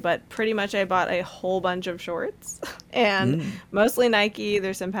 by the way, but pretty much I bought a whole bunch of shorts, and mostly Nike.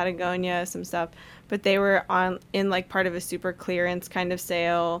 There's some Patagonia, some stuff, but they were in like part of a super clearance kind of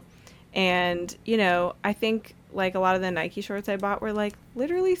sale. And, I think like a lot of the Nike shorts I bought were like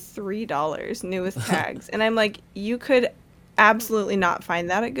literally $3 new with tags. And I'm like, you could absolutely not find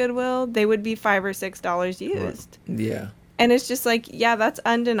that at Goodwill. They would be $5 or $6 used. yeah. And it's just like, yeah, that's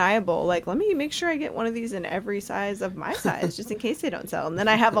undeniable. Like, let me make sure I get one of these in every size of my size, just in case they don't sell. And then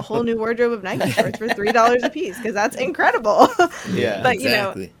I have a whole new wardrobe of Nike shorts for $3 a piece, because that's incredible. Yeah. But,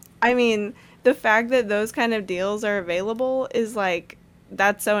 Exactly. I mean, the fact that those kind of deals are available is like,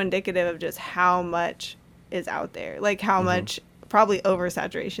 that's so indicative of just how much is out there. Like, how much probably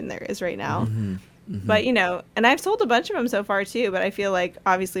oversaturation there is right now. But, and I've sold a bunch of them so far too, but I feel like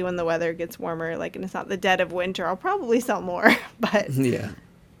obviously when the weather gets warmer, like, and it's not the dead of winter, I'll probably sell more. But Yeah.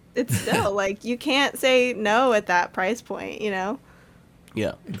 it's still like, you can't say no at that price point, Yeah.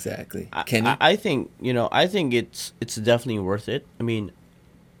 Exactly. Kenny? I think it's definitely worth it. I mean,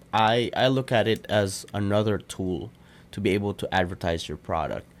 I look at it as another tool to be able to advertise your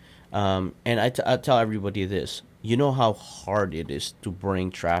product. And I tell everybody this. You know how hard it is to bring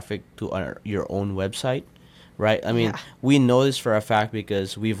traffic to your own website, right? I mean, Yeah. we know this for a fact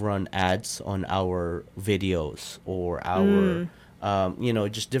because we've run ads on our videos or our,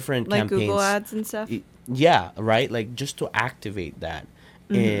 just different like campaigns. Google ads and stuff. Yeah, right. Like just to activate that,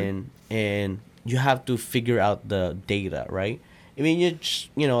 and you have to figure out the data, right? I mean, you just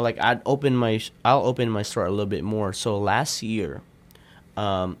like I'll open my store a little bit more. So last year,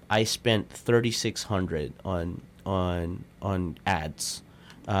 I spent $3,600 on ads,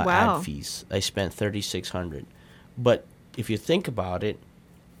 Wow. ad fees. I spent $3,600, but if you think about it,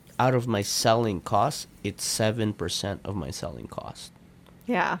 out of my selling cost, it's 7% of my selling cost.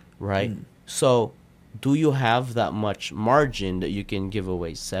 Yeah. Right? So, do you have that much margin that you can give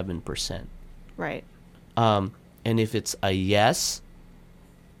away 7%? Right. And if it's a yes,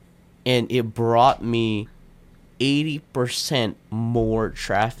 and it brought me 80% more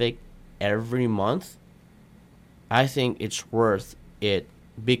traffic every month, I think it's worth it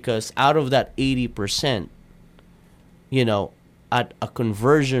because out of that 80%, you know, at a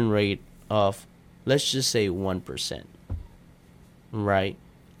conversion rate of, let's just say 1%, right?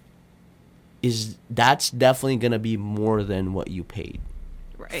 That's definitely gonna be more than what you paid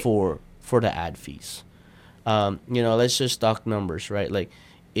Right. for the ad fees. You know, let's just talk numbers, right? Like,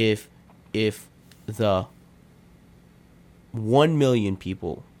 if the 1 million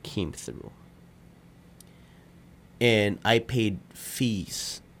people came through, and I paid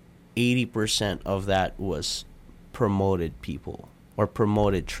fees, 80% of that was promoted people or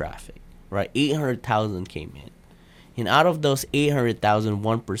promoted traffic, right? 800,000 came in, and out of those 800,000,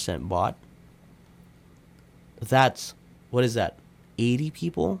 1% bought. That's, what is that? 80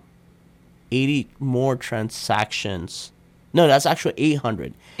 people? 80 more transactions. No, that's actually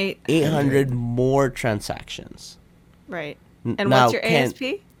 800. 800 more transactions. Right. N- And now, what's your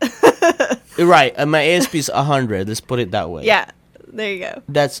ASP? Right, and my ASP is 100. Let's put it that way. Yeah. There you go.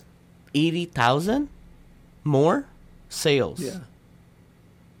 That's 80,000 more sales. Yeah.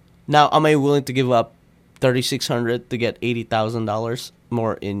 Now, am I willing to give up 3,600 to get $80,000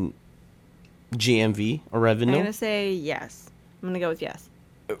 more in GMV or I'm revenue? going to say yes. I'm going to go with yes.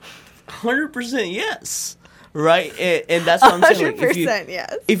 100% yes. Right? And that's what I'm saying. 100% Like,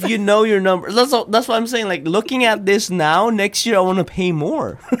 yes. if you know your numbers, that's what I'm saying. Like, looking at this now, next year I want to pay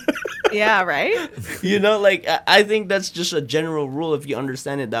more. Yeah, right? You know, like, I think that's just a general rule if you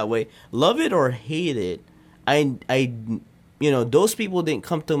understand it that way. Love it or hate it, you know, those people didn't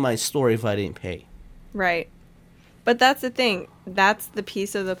come to my store if I didn't pay. Right. But that's the thing. That's the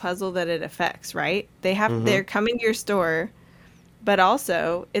piece of the puzzle that it affects, right? They're coming to your store, but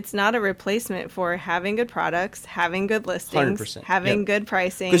also it's not a replacement for having good products, having good listings, 100%, having yep. good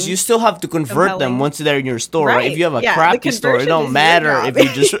pricing. Because you still have to convert them compelling. once they're in your store, right? Right. If you have a Yeah, the crappy store, it conversion don't is your matter job. if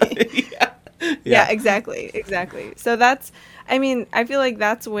you just... Yeah, exactly. So I mean, I feel like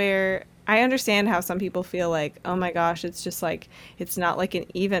that's where I understand how some people feel like, oh my gosh, it's just like, it's not like an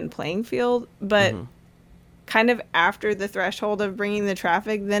even playing field, but kind of after the threshold of bringing the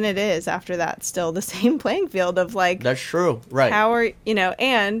traffic, then it is after that still the same playing field of like, That's true, right. how are, you know,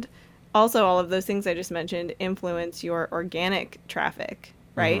 and also all of those things I just mentioned influence your organic traffic,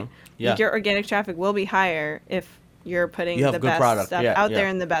 right? Yeah. Like your organic traffic will be higher if you're putting You have the good best product. stuff Yeah, out yeah. there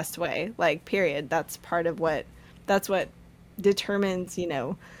in the best way, like period. That's what determines, you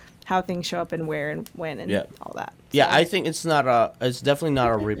know, how things show up and where and when and Yeah. all that. Yeah, So, I think it's definitely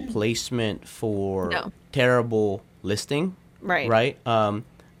not a replacement for No. terrible listing, right. right?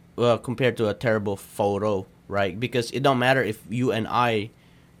 Well, compared to a terrible photo, right? Because it don't matter if you and I,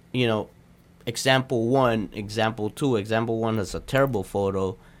 you know, example one has a terrible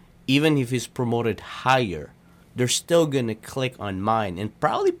photo, even if it's promoted higher, they're still gonna click on mine and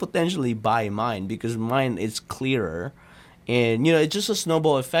probably potentially buy mine because mine is clearer. And, you know, it's just a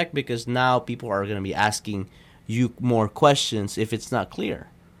snowball effect because now people are going to be asking you more questions if it's not clear,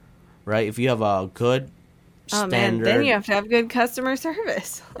 right? If you have a good Oh standard... man, then you have to have good customer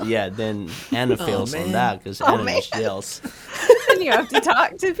service. Yeah, then Anna fails on man. that because Oh, Anna man. just yells. Then you have to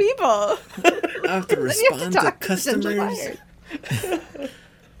talk to people. I have to Then you have respond to talk potential customers. buyers.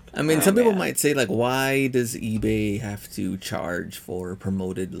 I mean, some people might say, like, why does eBay have to charge for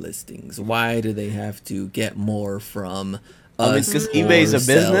promoted listings? Why do they have to get more from us? because or eBay is a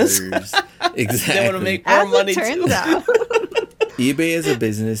business. sellers? Exactly. They want to make more As money it turns too. out. eBay is a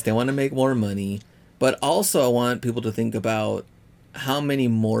business. They want to make more money. But also, I want people to think about how many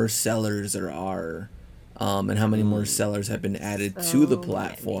more sellers there are and how many more sellers have been added to the So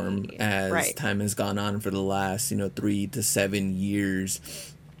platform many. as Right. time has gone on for the last, 3 to 7 years.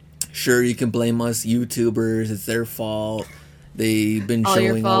 Sure, you can blame us YouTubers. It's their fault. They've been All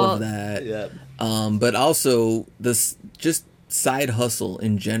your showing all of fault. that. Yeah. But also, this just side hustle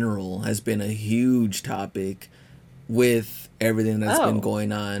in general has been a huge topic with everything that's been Oh.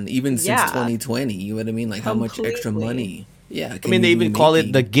 going on, even since Yeah. 2020. You know what I mean? Like, how much extra Completely. money? Yeah. I can mean, they you be even call it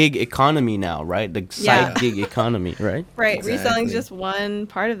making? the gig economy now, right? The Yeah. side gig economy, right? Right, Exactly. reselling's just one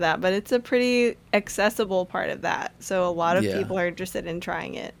part of that, but it's a pretty accessible part of that. So a lot of Yeah. people are interested in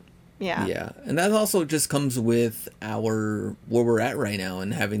trying it. Yeah. Yeah, and that also just comes with where we're at right now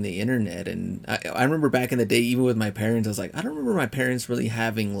and having the internet. And I remember back in the day, even with my parents, I was like, I don't remember my parents really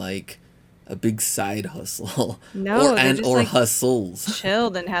having like a big side hustle, No, they're just, or like, hustles.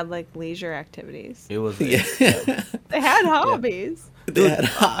 Chilled and had like leisure activities. It was... Yeah, They had hobbies. they had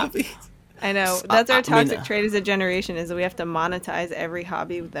hobbies. I know. That's our I mean, toxic trait as a generation is that we have to monetize every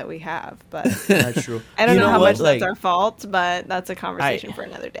hobby that we have. But That's true. I don't You know how what? much Like, that's our fault, but that's a conversation for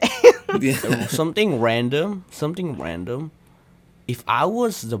another day. Yeah. something random. If I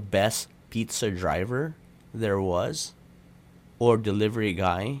was the best pizza driver there was, or delivery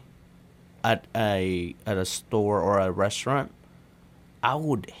guy at a store or a restaurant, I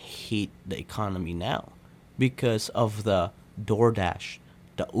would hate the economy now because of the DoorDash,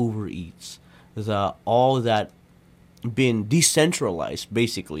 the Uber Eats, the all that been decentralized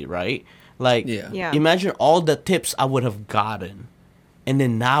basically, right? Like Yeah. imagine all the tips I would have gotten. And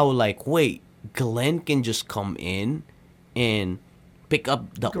then now like wait, Glenn can just come in and pick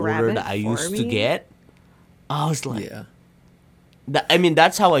up the Grab order it that I for used to me? get. I was like Yeah. I mean,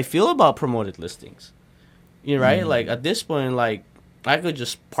 that's how I feel about promoted listings. You know, right? Like at this point, like I could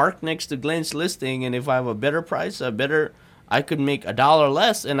just park next to Glenn's listing, and if I have a better price, I could make $1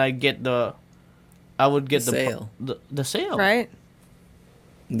 less, and I would get Sale. the sale. Right?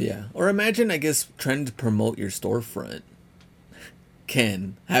 Yeah. Or imagine, I guess, trying to promote your storefront.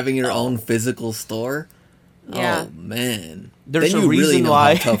 Ken, having your own physical store. Yeah. Oh man. There's then a you really reason know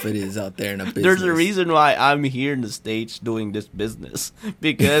why- how tough it is out there in a business. There's a reason why I'm here in the States doing this business.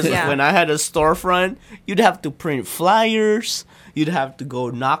 Because Yeah. when I had a storefront, you'd have to print flyers, you'd have to go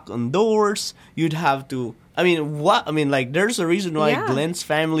knock on doors, you'd have to like there's a reason why Yeah. Glenn's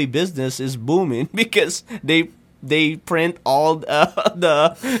family business is booming because they print all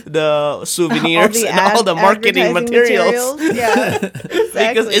the souvenirs and all the marketing advertising materials. Yeah, exactly.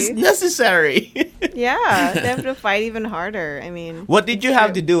 Because it's necessary. Yeah, they have to fight even harder. I mean, What did it's you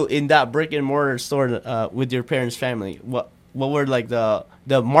have true. to do in that brick and mortar store with your parents' family? What were like the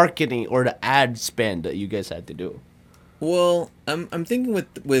marketing or the ad spend that you guys had to do? Well, I'm thinking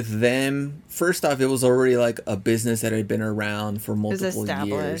with them. First off, it was already like a business that had been around for multiple years.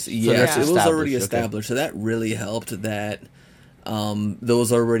 established. So Yes, that's it was already established, okay. established. So that really helped. That there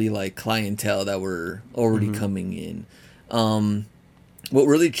was already like clientele that were already coming in. What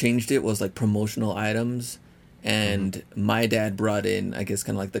really changed it was like promotional items, and my dad brought in, I guess,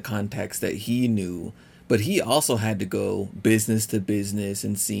 kind of like the contacts that he knew, but he also had to go business to business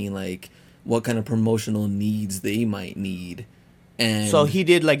and seeing like what kind of promotional needs they might need. And So he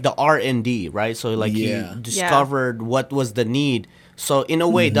did like the R&D, right? So like Yeah. he discovered what was the need. So in a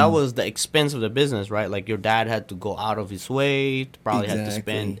way, that was the expense of the business, right? Like your dad had to go out of his way, probably had to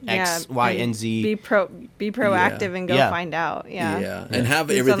Exactly. spend Yeah, X, Y, and Z. Be proactive and go Yeah. find out. Yeah. and have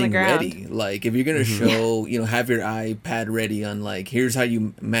Boots on the everything ground. ready. Like if you're gonna show, have your iPad ready on like, here's how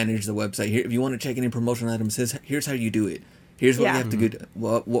you manage the website. Here, if you want to check any promotional items, here's how you do it. Here's what Yeah. you have to get,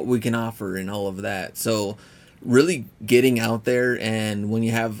 what we can offer, and all of that. So really getting out there, and when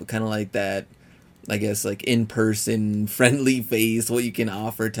you have kind of like that, I guess like in person, friendly face, what you can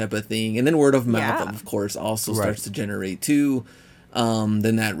offer type of thing, and then word of mouth, Yeah. of course, also Right. starts to generate too.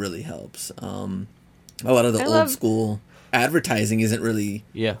 Then that really helps. A lot of the I old love- school advertising isn't really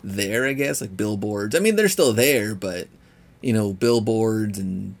Yeah. there, I guess, like billboards. I mean, they're still there, but billboards,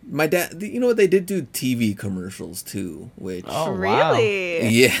 and my dad, what, they did do TV commercials too, which Oh, wow. Really?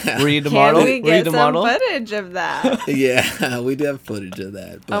 yeah. Were you the Can model? we Were you get the some model? footage of that? Yeah, we do have footage of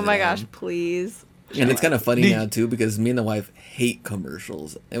that. But, Oh my gosh, please. And it's kind of funny Did- now too, because me and the wife hate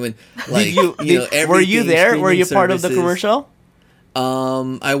commercials. I mean, like, Did you? were you Were you there? Were you part of the commercial?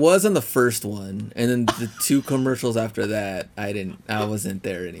 I was on the first one, and then the two commercials after that, I wasn't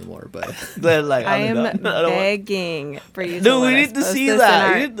there anymore. But They're like, I am don't want- begging for you to No, we let need us to post see this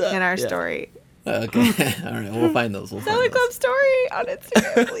that. We in need that. our Yeah. story. okay, all right, we'll find those. We'll Seller find Club those. story on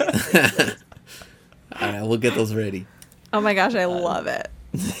Instagram, please, please, please. All right, we'll get those ready. Oh my gosh, I love it.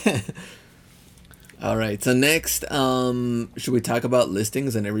 All right, so next, should we talk about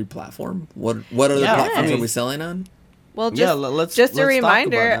listings on every platform? What other Yeah, platforms okay. are we selling on? Well, Yeah, just let's just a talk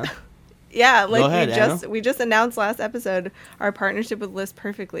reminder. about that. Yeah, like ahead, we just announced last episode our partnership with List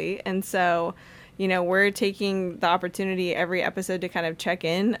Perfectly, and so we're taking the opportunity every episode to kind of check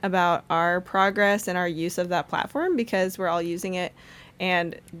in about our progress and our use of that platform because we're all using it.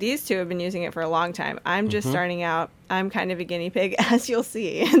 And these two have been using it for a long time. I'm just starting out. I'm kind of a guinea pig, as you'll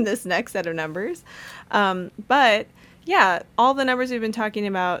see in this next set of numbers. But yeah, all the numbers we've been talking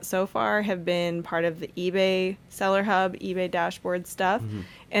about so far have been part of the eBay Seller Hub, eBay dashboard stuff.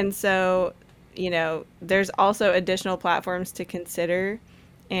 And so, there's also additional platforms to consider.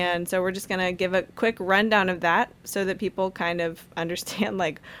 And so we're just going to give a quick rundown of that so that people kind of understand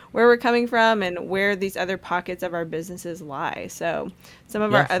like where we're coming from and where these other pockets of our businesses lie. So some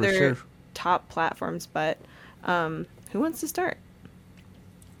of Yeah, our for other sure. top platforms, but who wants to start?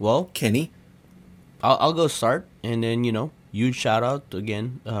 Well, Kenny? I'll go start, and then huge shout out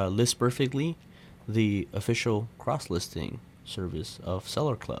again, List Perfectly, the official cross listing service of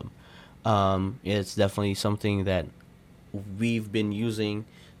Seller Club. It's definitely something that we've been using.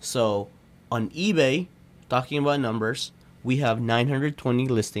 So on eBay, talking about numbers, we have 920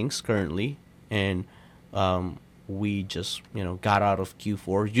 listings currently, and we just got out of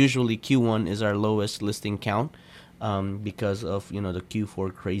Q4. Usually Q1 is our lowest listing count because of the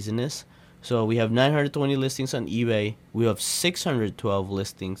Q4 craziness. So we have 920 listings on eBay. We have 612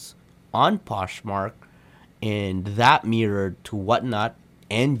 listings on Poshmark, and that mirrored to Whatnot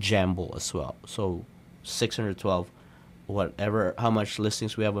and Jamble as well. So 612, how much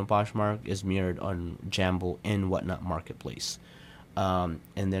listings we have on Poshmark is mirrored on Jamble and Whatnot Marketplace. And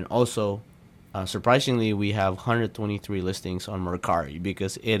then also, surprisingly, we have 123 listings on Mercari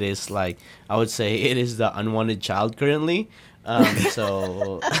because it is I would say it is the unwanted child currently.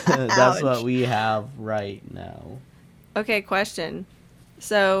 So that's what we have right now. Okay, question.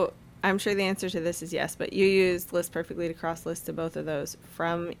 So I'm sure the answer to this is yes, but you use List Perfectly to cross-list to both of those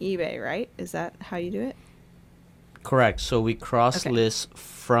from eBay, right? Is that how you do it? Correct. So we cross-list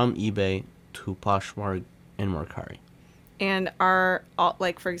from eBay to Poshmark and Mercari. And are,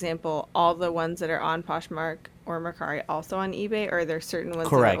 for example, all the ones that are on Poshmark or Mercari also on eBay, or are there certain ones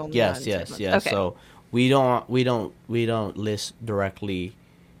Correct. that are only Yes. on Yes. certain Yes. ones? Okay. So we don't list directly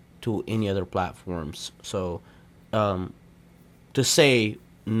to any other platforms. So to say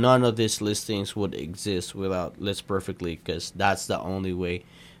none of these listings would exist without List Perfectly, because that's the only way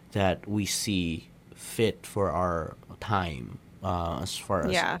that we see fit for our time as far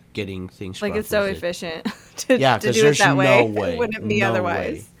as getting things it's so cross-listed. efficient to do there's it that way. no way. It wouldn't be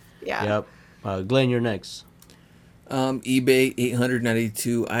otherwise. Way. Yeah. Yep. Glenn, you're next. eBay,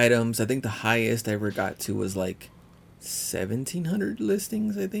 892 items. I think the highest I ever got to was 1,700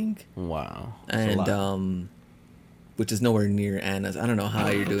 listings, I think. Wow. And which is nowhere near Anna's. I don't know how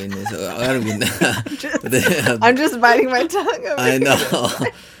you're doing this. I don't even I'm just biting my tongue over I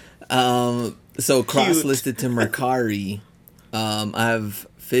know. So cross-listed to Mercari, I have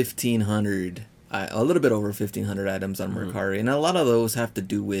 1,500, a little bit over 1,500 items on Mercari. And a lot of those have to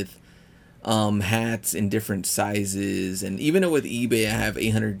do with hats in different sizes. And even with eBay, I have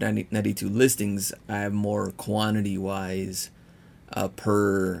 892 listings. I have more quantity-wise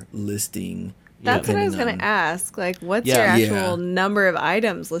per listing. That's what I was going to ask. What's your actual number of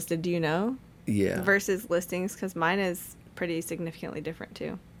items listed? Do you know? Yeah. Versus listings, because mine is pretty significantly different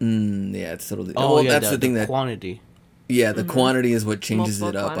too. Yeah, it's totally. That's the thing. Quantity. Yeah, the quantity is what changes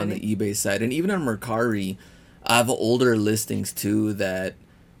it up on the eBay side, and even on Mercari, I have older listings too that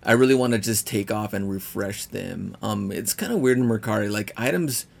I really want to just take off and refresh them. It's kind of weird in Mercari,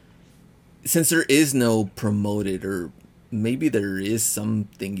 items, since there is no promoted, or maybe there is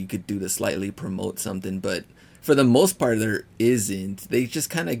something you could do to slightly promote something, but for the most part there isn't. They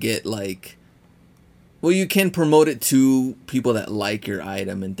just kind of get well, you can promote it to people that like your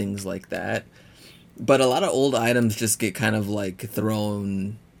item and things like that, but a lot of old items just get kind of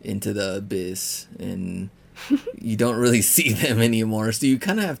thrown into the abyss and you don't really see them anymore, so you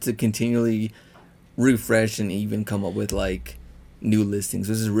kind of have to continually refresh and even come up with new listings,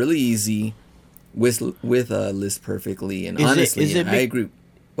 which is really easy with List Perfectly. And honestly, I agree.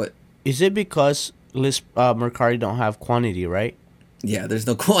 What is it? Because Mercari don't have quantity, right? Yeah, there's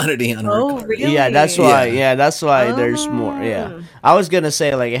no quantity on Mercari. Really? Yeah, that's why. Yeah, that's why there's more. Yeah, I was gonna say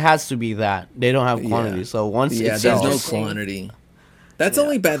it has to be that they don't have quantity. So once it sells, there's no quantity. That's the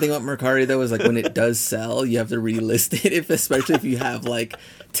only bad thing about Mercari though, is when it does sell, you have to relist it, especially if you have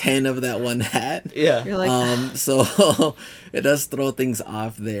 10 of that one hat. Yeah. You're so it does throw things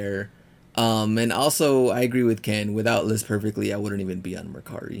off there. And also I agree with Ken, without List Perfectly I wouldn't even be on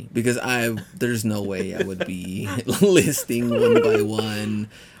Mercari, because there's no way I would be listing one by one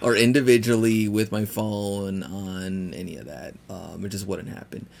or individually with my phone on any of that. It just wouldn't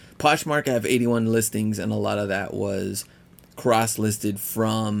happen. Poshmark, I have 81 listings, and a lot of that was cross-listed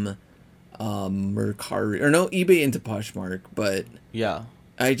from Mercari, or no, eBay into Poshmark, but yeah,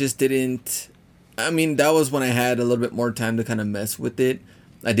 I just didn't. I mean, that was when I had a little bit more time to kind of mess with it.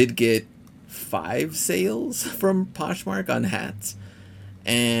 I did get 5 sales from Poshmark on hats,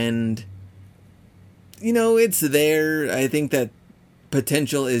 and it's there. I think that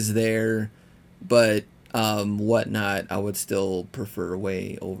potential is there, but Whatnot I would still prefer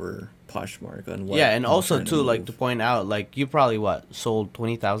way over Poshmark on what. Yeah, and also too, to point out, you probably sold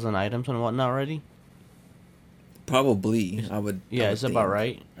 20,000 items on Whatnot already. Probably, I would. Yeah, I would it's about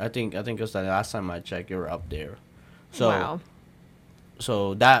right. I think it was the last time I checked, you were up there. So, wow.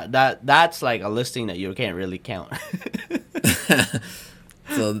 So that's a listing that you can't really count.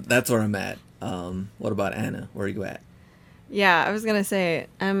 So that's where I'm at. What about Anna? Where are you at? Yeah, I was gonna say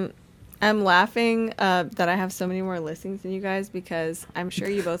I'm laughing that I have so many more listings than you guys, because I'm sure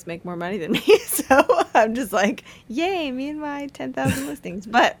you both make more money than me. So I'm just yay, me and my 10,000 listings.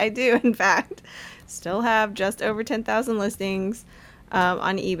 But I do, in fact, still have just over 10,000 listings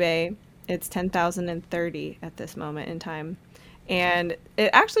on eBay. It's 10,030 at this moment in time. And it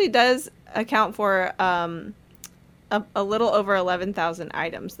actually does account for a little over 11,000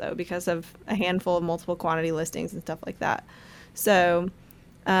 items, though, because of a handful of multiple quantity listings and stuff like that. So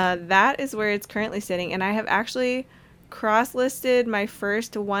that is where it's currently sitting. And I have actually cross-listed my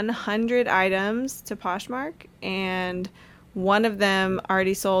first 100 items to Poshmark, and one of them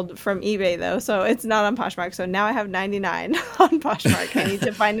already sold from eBay, though, so it's not on Poshmark. So now I have 99 on Poshmark. I need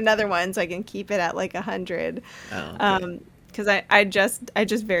to find another one so I can keep it at like 100. Oh, okay. Because I just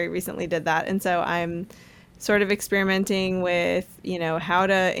very recently did that, and so I'm sort of experimenting with, you know, how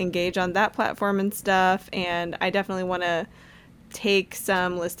to engage on that platform and stuff. And I definitely want to take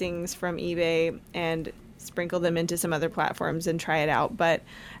some listings from eBay and sprinkle them into some other platforms and try it out. But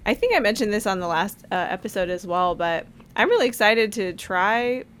I think I mentioned this on the last episode as well, but I'm really excited to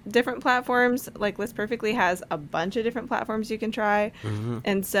try different platforms. Like List Perfectly has a bunch of different platforms you can try. Mm-hmm.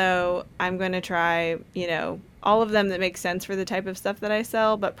 And so I'm going to try, you know, all of them that make sense for the type of stuff that I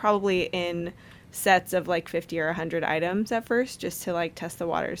sell, but probably in sets of like 50 or 100 items at first, just to like test the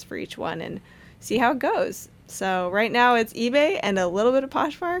waters for each one and see how it goes. So right now it's eBay and a little bit of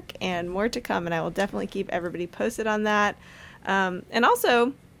Poshmark, and more to come, and I will definitely keep everybody posted on that. And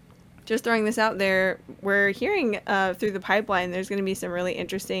also, just throwing this out there, we're hearing through the pipeline there's going to be some really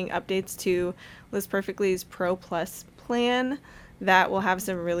interesting updates to List Perfectly's Pro Plus plan that will have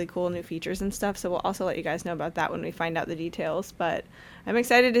some really cool new features and stuff. So we'll also let you guys know about that when we find out the details. But I'm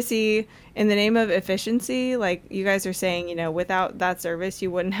excited to see, in the name of efficiency, like you guys are saying, you know, without that service,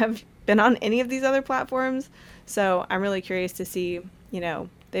 you wouldn't have been on any of these other platforms. So I'm really curious to see, you know,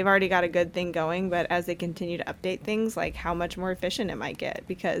 they've already got a good thing going, but as they continue to update things, like how much more efficient it might get,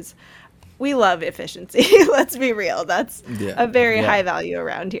 because we love efficiency. Let's be real. That's a very high value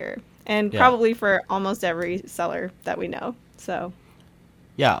around here, and probably for almost every seller that we know. So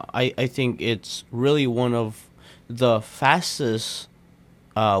yeah, I think it's really one of the fastest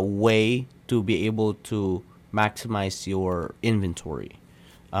way to be able to maximize your inventory.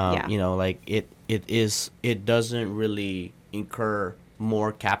 You know, like it doesn't really incur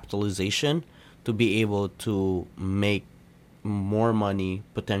more capitalization to be able to make more money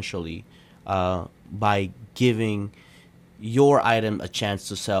potentially by giving your item a chance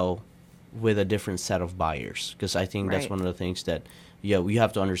to sell with a different set of buyers. Because I think that's one of the things that we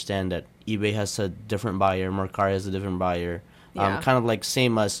have to understand, that eBay has a different buyer, Mercari has a different buyer. Kind of like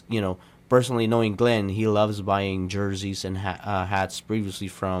same as, you know, personally knowing Glenn, he loves buying jerseys and hats previously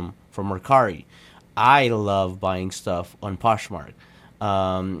from Mercari. I love buying stuff on Poshmark.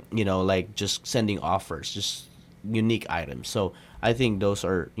 You know, like just sending offers, just unique items. So I think those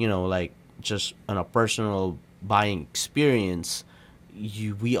are, you know, like just on a personal buying experience,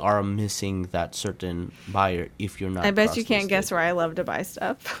 we are missing that certain buyer if you're not. I bet you can't guess where I love to buy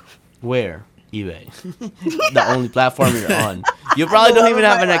stuff. Where? eBay. The only platform you're on. You probably don't even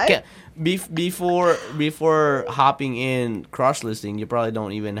have an account. Before hopping in cross-listing, you probably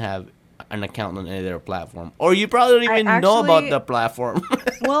don't even have an account on any other platform, or you probably don't even know about the platform.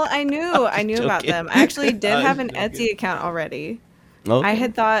 Well, I knew about them. I actually did have an Etsy account already. Okay. I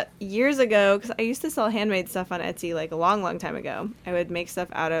had thought years ago, because I used to sell handmade stuff on Etsy like a long time ago. I would make stuff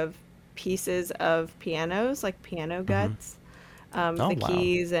out of pieces of pianos, like piano guts,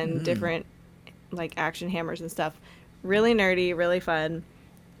 keys and different like action hammers and stuff. Really nerdy, really fun.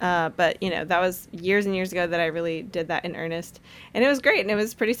 But, you know, that was years and years ago that I really did that in earnest. And it was great, and it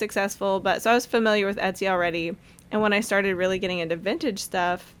was pretty successful. But so I was familiar with Etsy already. And when I started really getting into vintage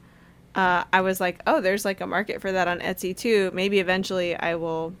stuff, I was like, oh, there's like a market for that on Etsy too. Maybe eventually I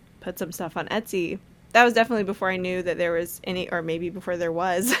will put some stuff on Etsy. That was definitely before I knew that there was any, or maybe before there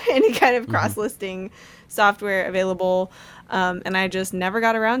was any kind of cross-listing software available. And I just never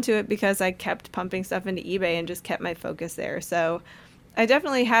got around to it because I kept pumping stuff into eBay and just kept my focus there. So I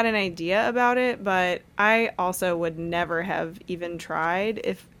definitely had an idea about it, but I also would never have even tried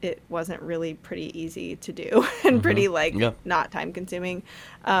if it wasn't really pretty easy to do and pretty not time consuming.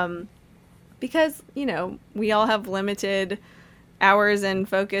 Because, you know, we all have limited hours and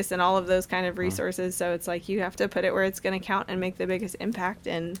focus and all of those kind of resources. So it's like you have to put it where it's going to count and make the biggest impact.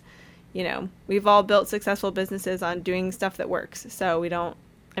 And, you know, we've all built successful businesses on doing stuff that works. So we don't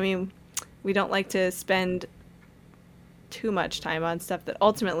like to spend too much time on stuff that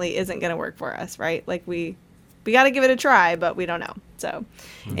ultimately isn't going to work for us, right? Like we got to give it a try, but we don't know. So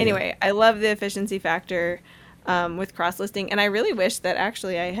anyway, I love the efficiency factor with cross-listing, and I really wish that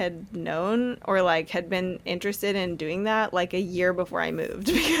actually I had known or like had been interested in doing that like a year before I moved,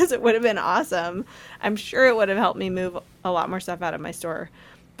 because it would have been awesome. I'm sure it would have helped me move a lot more stuff out of my store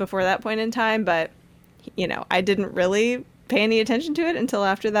before that point in time, but you know, I didn't really pay any attention to it until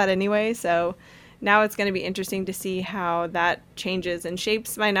after that anyway. So now it's going to be interesting to see how that changes and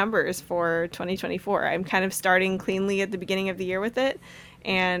shapes my numbers for 2024. I'm kind of starting cleanly at the beginning of the year with it.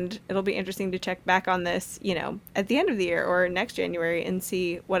 And it'll be interesting to check back on this, at the end of the year or next January and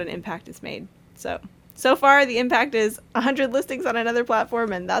see what an impact it's made. So far, the impact is 100 listings on another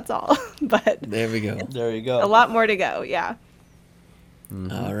platform, and that's all. But there we go. There you go. A lot more to go, yeah.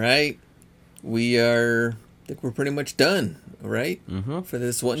 Mm-hmm. All right. I think we're pretty much done, right? Mm-hmm. For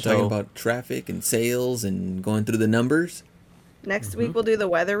this one, talking about traffic and sales and going through the numbers. Next week, we'll do the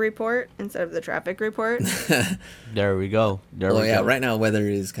weather report instead of the traffic report. There we go. There we go. Right now, weather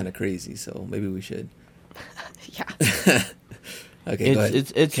is kind of crazy, so maybe we should. Yeah. Okay, go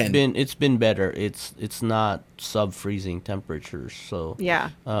ahead. It's been better. It's not sub-freezing temperatures, so yeah.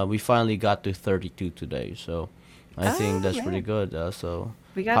 We finally got to 32 today, so I think that's pretty good. So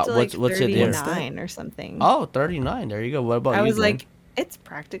we got to like what's 39 or something. Oh, 39. There you go. What about you? I was Glenn? like, it's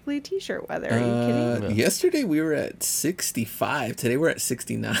practically t-shirt weather. Are you kidding? Yesterday we were at 65. Today we're at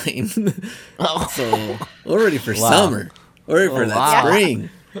 69. So we're ready for summer. We're ready for that spring.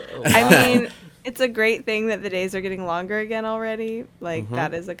 I mean, it's a great thing that the days are getting longer again already. Like,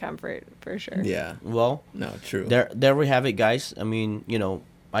 that is a comfort for sure. Yeah. Well, no, true. There we have it, guys. I mean,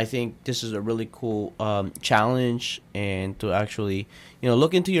 I think this is a really cool challenge, and to actually,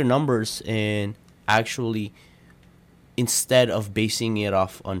 look into your numbers and actually, instead of basing it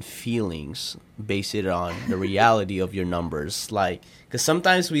off on feelings, base it on the reality of your numbers. Like, because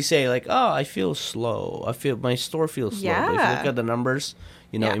sometimes we say like, oh, I feel slow. My store feels slow. Yeah. But if you look at the numbers,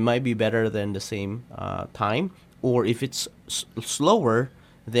 it might be better than the same time. Or if it's slower,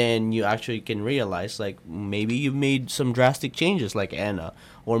 then you actually can realize like maybe you've made some drastic changes like Anna,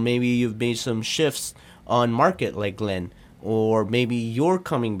 or maybe you've made some shifts on market like Glenn, or maybe you're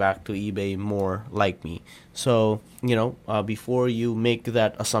coming back to eBay more like me. So, before you make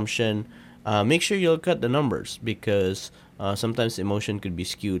that assumption, make sure you look at the numbers, because sometimes emotion could be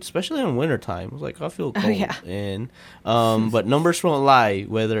skewed, especially in wintertime. It's like, I feel cold. Oh, yeah. And but numbers won't lie,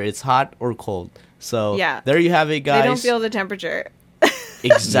 whether it's hot or cold. So there you have it, guys. They don't feel the temperature.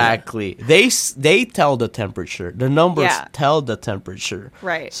 Exactly. They tell the temperature. The numbers tell the temperature.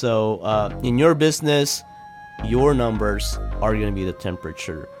 Right. So in your business, your numbers are going to be the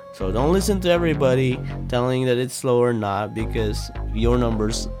temperature. So don't listen to everybody telling that it's slow or not, because your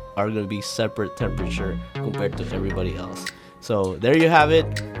numbers are going to be separate temperature compared to everybody else. So there you have it.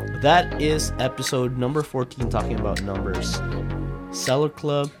 That is episode number 14, talking about numbers. Seller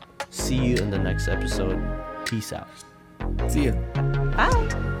Club. See you in the next episode. Peace out. See ya.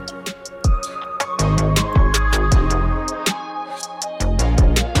 Bye.